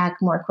lives back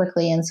more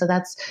quickly. And so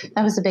that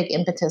was a big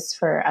impetus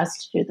for us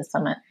to do the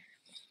summit.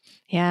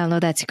 Yeah, no,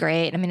 that's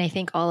great. I mean, I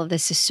think all of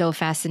this is so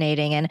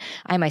fascinating. And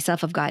I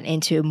myself have gotten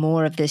into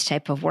more of this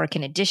type of work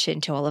in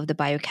addition to all of the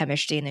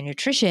biochemistry and the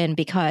nutrition,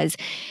 because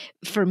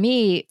for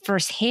me,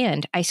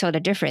 firsthand, I saw the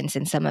difference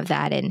in some of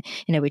that. And,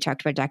 we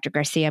talked about Dr.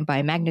 Garcia and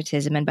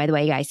biomagnetism. And by the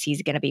way, guys,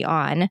 he's going to be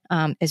on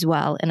as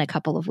well in a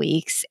couple of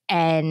weeks.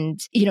 And,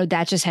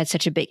 that just had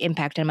such a big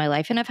impact on my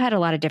life. And I've had a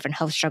lot of different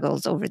health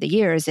struggles over the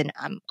years, and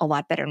I'm a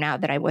lot better now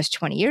than I was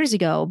 20 years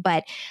ago.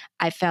 But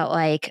I felt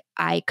like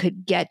I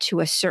could get to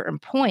a certain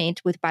point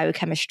with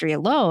biochemistry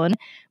alone,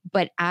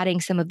 but adding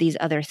some of these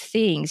other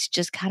things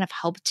just kind of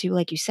helped to,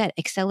 like you said,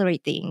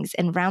 accelerate things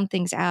and round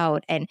things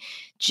out and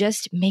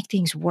just make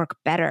things work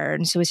better.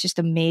 And so it's just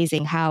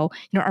amazing how,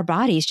 our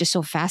body is just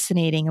so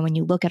fascinating. And when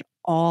you look at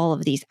all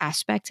of these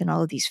aspects and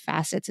all of these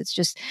facets, it's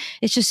just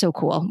so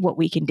cool what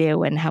we can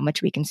do and how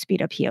much we can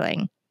speed up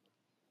healing.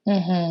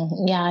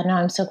 Mm-hmm. Yeah, no,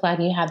 I'm so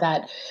glad you had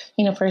that,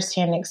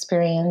 firsthand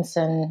experience.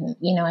 And,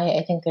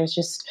 I think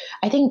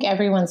I think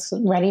everyone's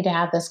ready to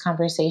have this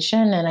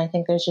conversation. And I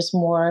think there's just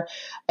more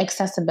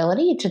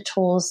accessibility to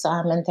tools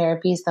and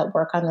therapies that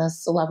work on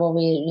this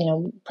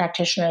level.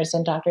 Practitioners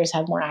and doctors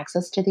have more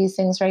access to these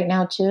things right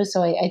now too.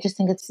 So I just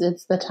think it's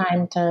the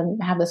time to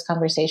have this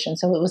conversation.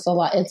 So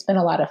it's been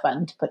a lot of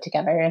fun to put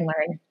together and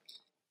learn.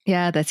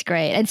 Yeah, that's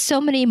great. And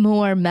so many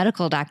more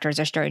medical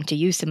doctors are starting to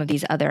use some of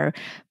these other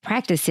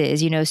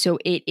practices, so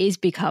it is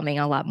becoming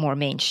a lot more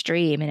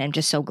mainstream. And I'm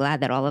just so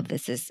glad that all of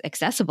this is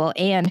accessible.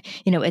 And,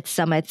 it's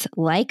summits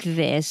like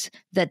this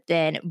that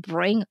then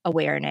bring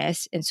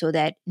awareness, and so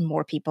that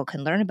more people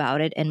can learn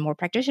about it and more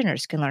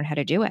practitioners can learn how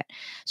to do it.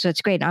 So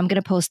it's great. I'm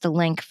going to post the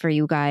link for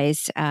you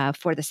guys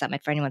for the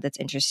summit for anyone that's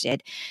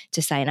interested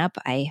to sign up.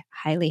 I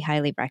highly,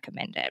 highly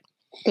recommend it.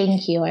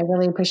 Thank you. I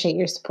really appreciate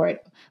your support.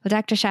 Well,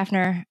 Dr.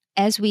 Shaffner,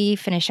 as we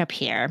finish up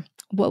here,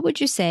 what would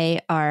you say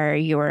are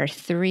your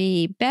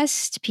 3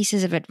 best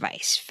pieces of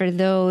advice for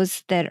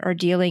those that are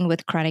dealing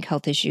with chronic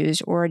health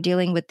issues or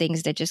dealing with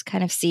things that just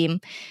kind of seem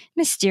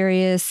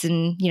mysterious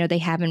and, they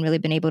haven't really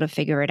been able to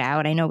figure it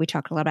out? I know we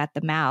talked a lot about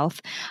the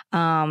mouth.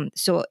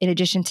 So in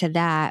addition to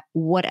that,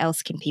 what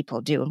else can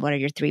people do? And what are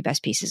your 3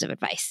 best pieces of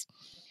advice?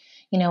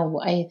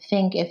 I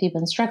think if you've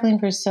been struggling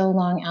for so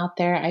long out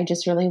there, I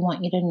just really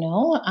want you to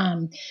know,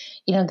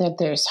 that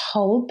there's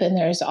hope and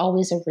there's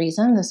always a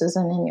reason. This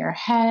isn't in your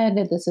head.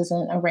 This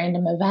isn't a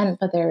random event,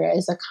 but there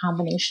is a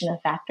combination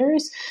of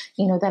factors,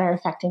 that are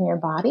affecting your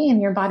body,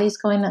 and your body's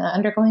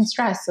undergoing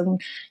stress. And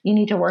you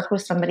need to work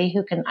with somebody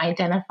who can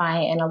identify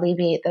and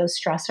alleviate those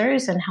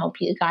stressors and help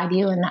you guide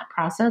you in that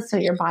process so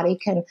your body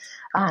can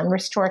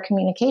restore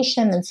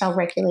communication and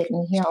self-regulate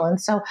and heal. And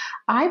so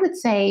I would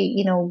say,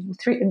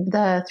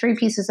 the 3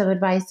 pieces of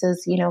advice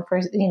is,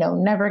 first,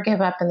 never give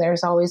up, and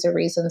there's always a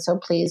reason. So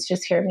please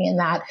just hear me in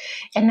that.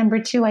 And number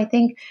 2, I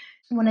think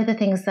one of the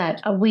things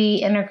that we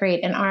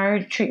integrate in our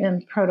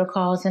treatment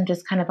protocols and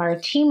just kind of our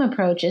team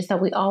approach is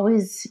that we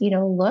always,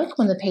 look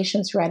when the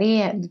patient's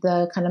ready at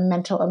the kind of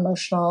mental,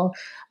 emotional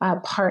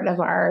part of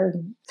our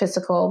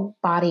physical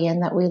body,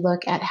 and that we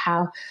look at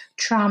how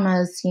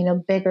traumas,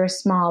 big or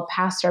small,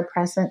 past or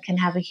present, can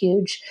have a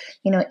huge,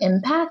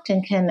 impact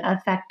and can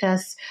affect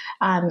us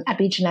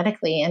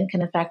epigenetically and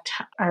can affect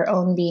our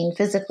own being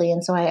physically.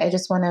 And so I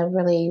just want to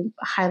really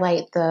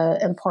highlight the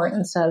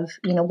importance of,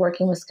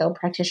 working with skilled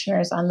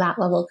practitioners on that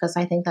level, because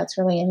I think that's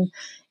really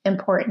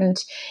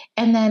important.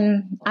 And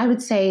then I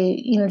would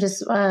say,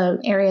 just an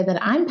area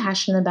that I'm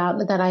passionate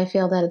about that I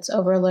feel that it's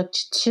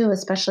overlooked too,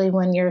 especially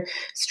when you're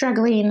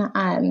struggling,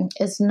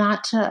 is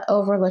not to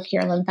overlook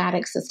your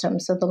lymphatic system.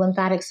 So the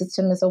lymphatic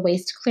system is a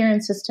waste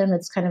clearance system.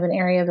 It's kind of an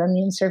area of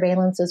immune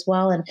surveillance as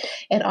well. And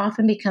it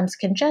often becomes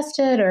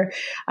congested, or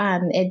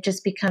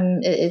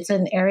it's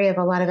an area of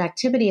a lot of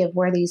activity of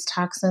where these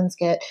toxins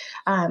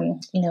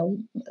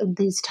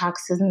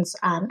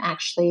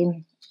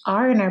actually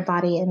are in our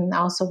body, and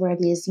also where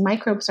these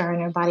microbes are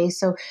in our body.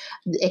 So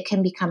it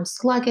can become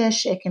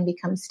sluggish, it can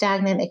become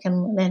stagnant, it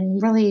can then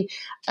really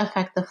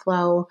affect the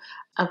flow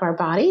of our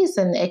bodies,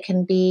 and it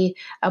can be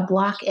a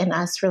block in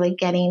us really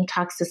getting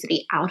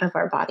toxicity out of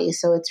our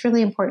bodies. So it's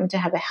really important to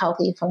have a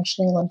healthy,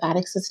 functioning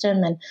lymphatic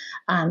system,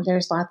 and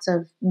there's lots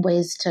of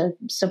ways to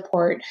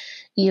support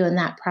you in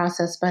that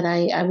process, but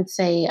I would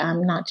say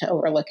not to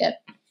overlook it.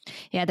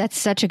 Yeah, that's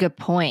such a good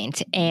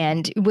point.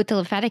 And with the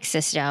lymphatic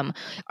system,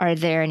 are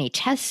there any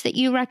tests that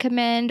you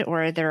recommend,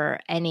 or are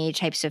there any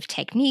types of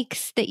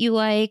techniques that you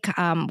like?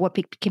 What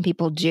can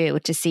people do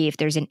to see if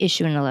there's an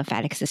issue in the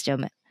lymphatic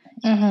system?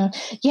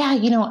 Yeah,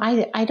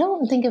 I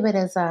don't think of it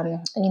as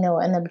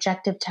an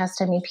objective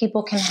test. I mean,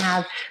 people can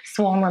have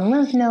swollen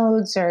lymph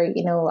nodes or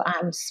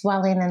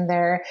swelling in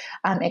their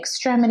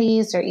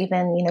extremities, or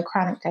even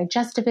chronic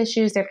digestive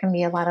issues. There can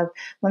be a lot of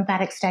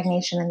lymphatic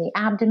stagnation in the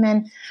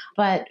abdomen.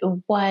 But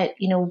what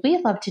we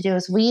love to do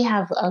is we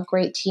have a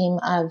great team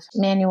of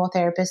manual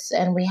therapists,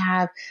 and we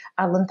have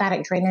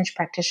lymphatic drainage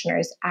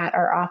practitioners at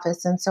our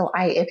office. And so,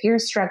 if you're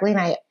struggling,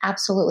 I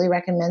absolutely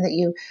recommend that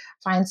you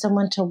find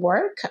someone to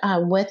work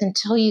with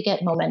until you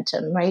get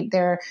momentum, right?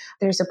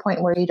 There's a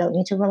point where you don't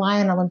need to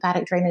rely on a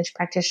lymphatic drainage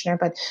practitioner,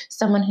 but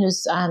someone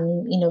who's,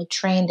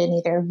 trained in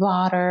either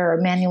water or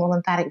manual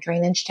lymphatic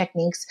drainage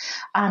techniques,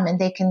 and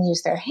they can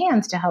use their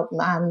hands to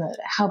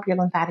help your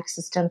lymphatic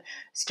system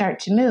start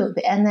to move.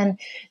 And then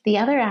the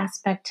other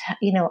aspect,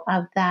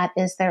 of that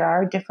is there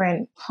are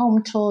different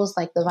home tools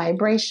like the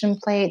vibration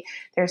plate.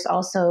 There's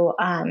also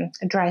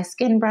dry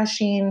skin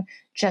brushing,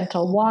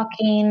 gentle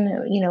walking,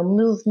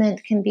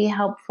 movement can be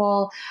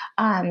helpful.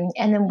 And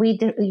then we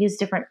use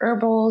different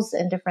herbals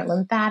and different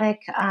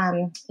lymphatic,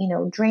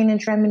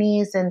 drainage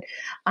remedies and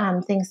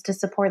things to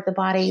support the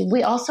body.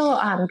 We also,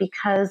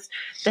 because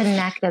the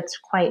neck gets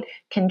quite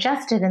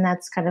congested, and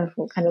that's kind of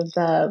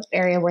the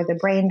area where the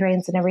brain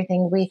drains and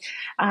everything, we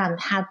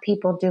have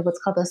people do what's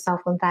called a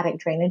self-lymphatic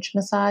drainage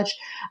massage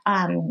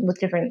with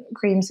different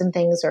creams and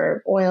things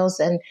or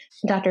oils. And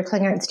Dr.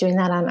 Klingert's doing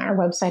that on our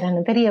website on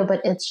a video, but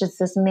it's just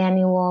this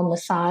manual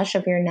massage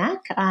of your neck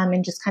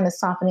and just kind of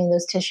softening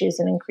those tissues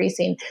and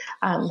increasing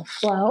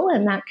flow,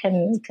 and that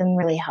can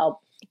really help.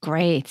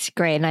 Great.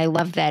 And I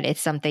love that it's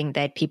something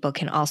that people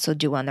can also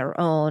do on their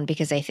own,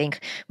 because I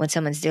think when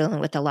someone's dealing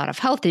with a lot of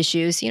health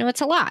issues,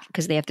 it's a lot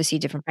because they have to see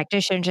different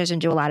practitioners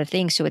and do a lot of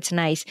things. So it's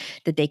nice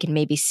that they can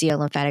maybe see a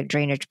lymphatic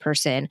drainage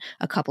person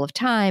a couple of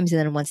times. And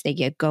then once they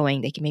get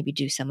going, they can maybe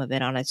do some of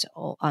it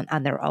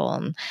on their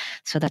own.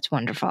 So that's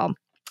wonderful.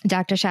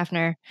 Dr.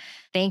 Shaffner,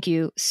 thank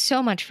you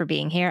so much for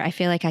being here. I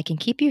feel like I can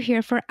keep you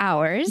here for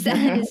hours.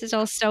 This is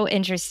all so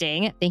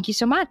interesting. Thank you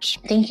so much.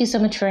 Thank you so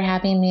much for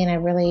having me. And I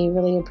really,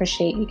 really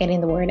appreciate you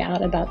getting the word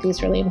out about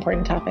these really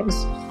important topics.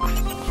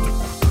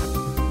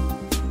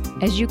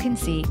 As you can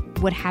see,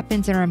 what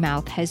happens in our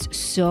mouth has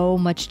so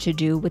much to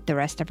do with the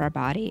rest of our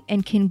body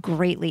and can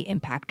greatly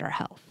impact our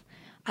health.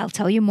 I'll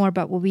tell you more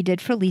about what we did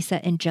for Lisa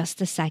in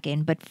just a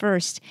second, but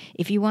first,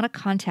 if you want to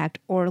contact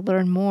or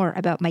learn more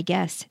about my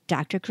guest,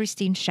 Dr.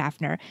 Christine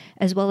Shaffner,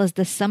 as well as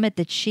the summit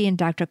that she and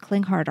Dr.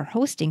 Klinghardt are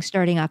hosting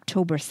starting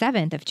October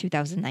 7th of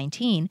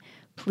 2019,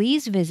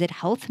 please visit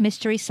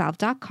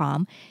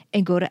healthmysterysolved.com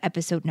and go to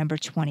episode number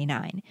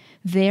 29.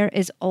 There,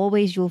 as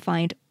always, you'll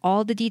find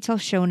all the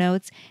detailed show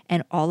notes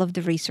and all of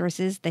the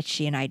resources that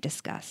she and I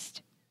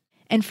discussed.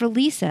 And for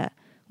Lisa,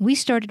 we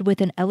started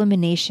with an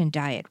elimination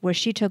diet where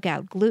she took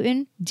out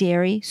gluten,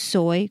 dairy,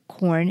 soy,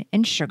 corn,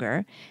 and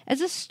sugar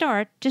as a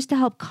start just to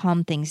help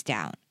calm things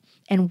down.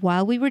 And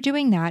while we were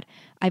doing that,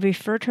 I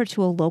referred her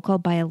to a local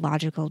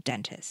biological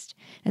dentist.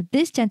 Now,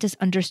 this dentist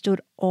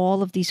understood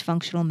all of these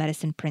functional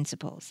medicine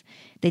principles.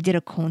 They did a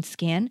cone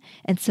scan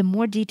and some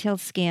more detailed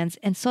scans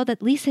and saw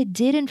that Lisa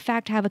did in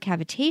fact have a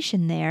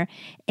cavitation there,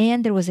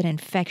 and there was an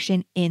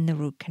infection in the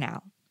root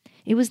canal.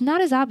 It was not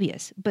as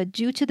obvious, but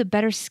due to the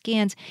better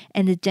scans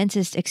and the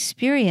dentist's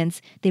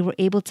experience, they were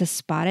able to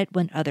spot it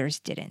when others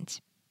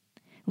didn't.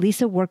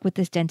 Lisa worked with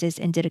this dentist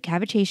and did a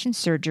cavitation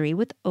surgery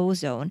with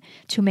ozone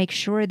to make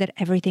sure that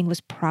everything was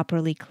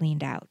properly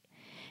cleaned out.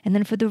 And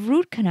then for the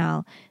root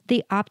canal,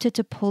 they opted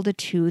to pull the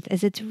tooth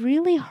as it's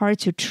really hard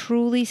to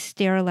truly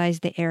sterilize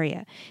the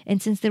area.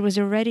 And since there was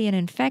already an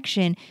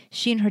infection,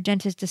 she and her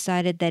dentist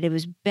decided that it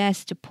was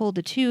best to pull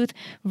the tooth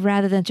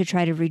rather than to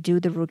try to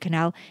redo the root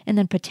canal and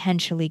then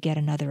potentially get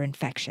another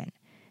infection.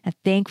 And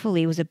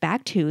thankfully, it was a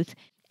back tooth,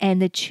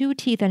 and the two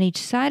teeth on each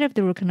side of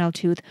the root canal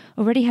tooth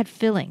already had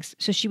fillings,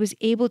 so she was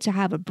able to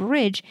have a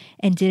bridge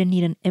and didn't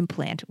need an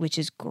implant, which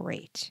is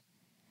great.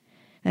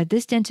 Now,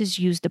 this dentist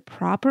used the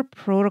proper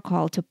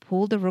protocol to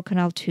pull the root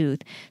canal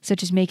tooth,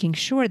 such as making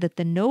sure that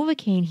the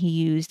Novocaine he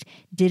used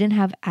didn't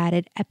have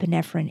added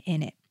epinephrine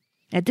in it.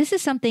 Now, this is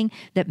something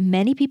that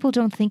many people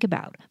don't think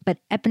about, but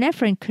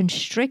epinephrine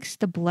constricts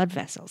the blood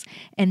vessels,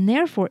 and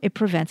therefore it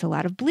prevents a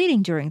lot of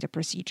bleeding during the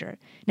procedure.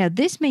 Now,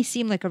 this may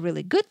seem like a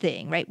really good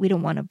thing, right? We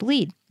don't want to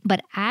bleed.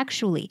 But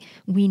actually,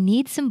 we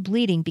need some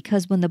bleeding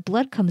because when the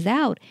blood comes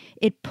out,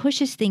 it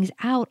pushes things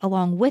out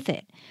along with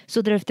it,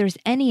 so that if there's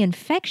any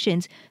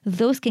infections,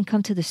 those can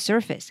come to the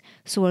surface.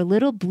 So a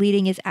little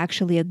bleeding is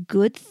actually a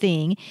good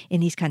thing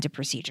in these kinds of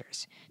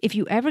procedures. If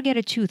you ever get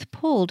a tooth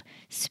pulled,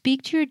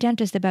 speak to your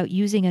dentist about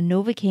using a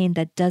Novocaine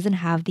that doesn't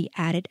have the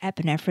added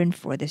epinephrine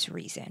for this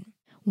reason.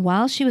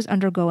 While she was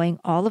undergoing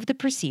all of the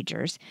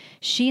procedures,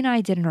 she and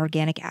I did an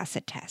organic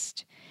acid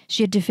test.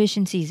 She had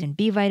deficiencies in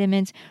B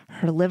vitamins,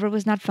 her liver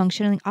was not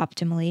functioning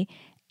optimally,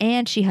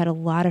 and she had a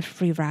lot of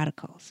free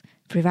radicals.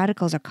 Free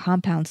radicals are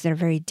compounds that are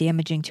very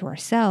damaging to our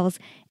cells,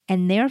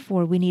 and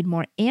therefore we need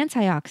more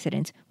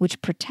antioxidants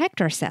which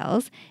protect our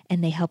cells,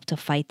 and they help to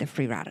fight the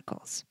free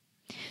radicals.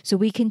 So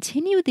we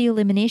continued the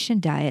elimination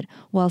diet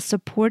while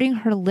supporting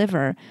her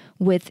liver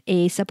with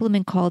a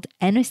supplement called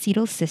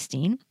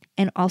N-acetylcysteine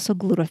and also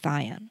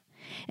glutathione.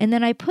 And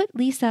then I put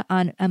Lisa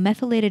on a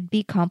methylated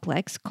B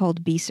complex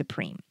called B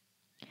Supreme.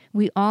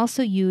 We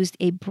also used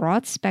a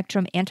broad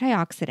spectrum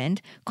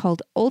antioxidant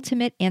called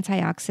Ultimate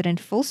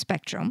Antioxidant Full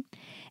Spectrum,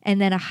 and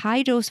then a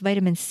high dose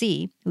vitamin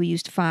C. We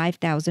used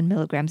 5,000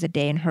 milligrams a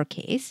day in her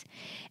case,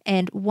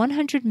 and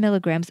 100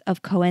 milligrams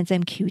of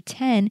coenzyme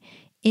Q10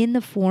 in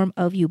the form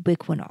of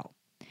ubiquinol.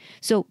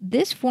 So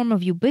this form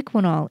of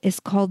ubiquinol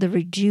is called the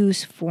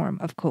reduced form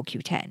of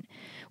CoQ10,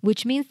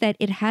 which means that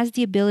it has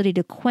the ability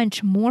to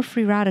quench more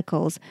free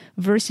radicals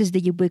versus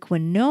the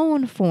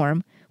ubiquinone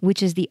form,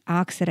 which is the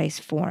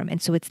oxidized form,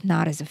 and so it's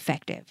not as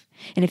effective.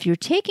 And if you're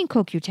taking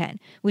CoQ10,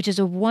 which is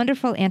a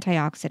wonderful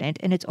antioxidant,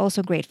 and it's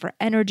also great for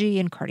energy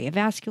and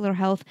cardiovascular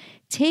health,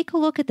 take a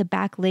look at the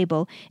back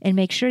label and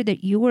make sure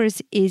that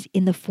yours is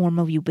in the form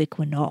of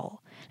ubiquinol.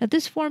 Now,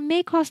 this form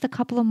may cost a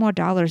couple of more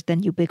dollars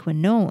than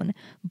ubiquinone,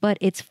 but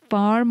it's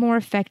far more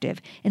effective.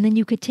 And then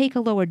you could take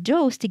a lower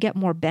dose to get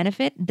more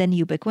benefit than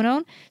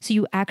ubiquinone, so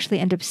you actually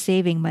end up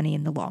saving money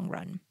in the long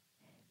run.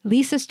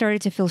 Lisa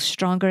started to feel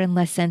stronger and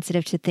less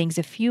sensitive to things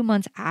a few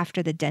months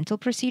after the dental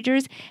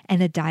procedures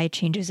and the diet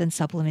changes and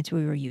supplements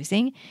we were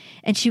using.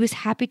 And she was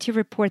happy to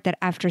report that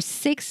after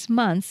 6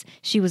 months,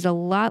 she was a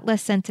lot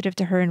less sensitive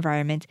to her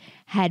environment,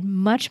 had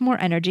much more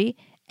energy,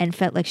 and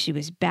felt like she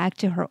was back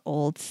to her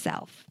old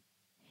self.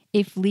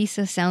 If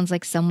Lisa sounds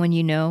like someone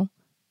you know,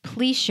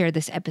 please share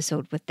this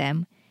episode with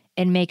them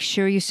and make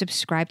sure you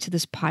subscribe to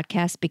this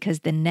podcast, because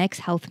the next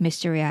health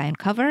mystery I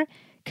uncover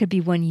could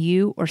be one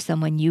you or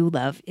someone you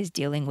love is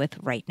dealing with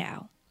right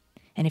now.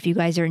 And if you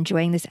guys are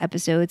enjoying this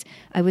episode,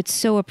 I would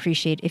so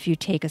appreciate if you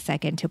take a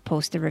second to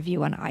post a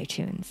review on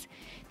iTunes.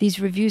 These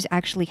reviews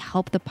actually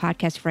help the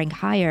podcast rank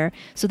higher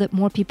so that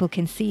more people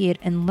can see it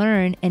and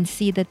learn and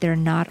see that they're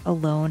not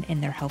alone in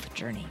their health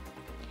journey.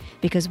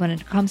 Because when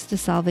it comes to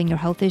solving your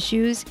health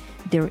issues,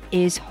 there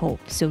is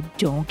hope, so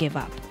don't give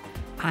up.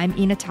 I'm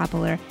Ina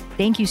Toppler.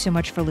 Thank you so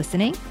much for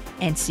listening,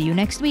 and see you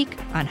next week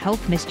on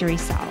Health Mystery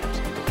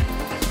Solved.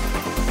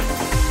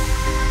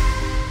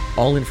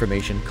 All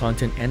information,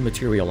 content, and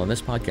material on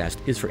this podcast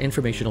is for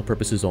informational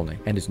purposes only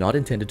and is not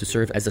intended to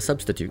serve as a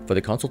substitute for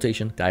the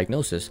consultation,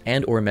 diagnosis,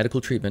 and/or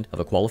medical treatment of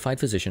a qualified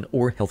physician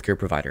or healthcare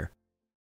provider.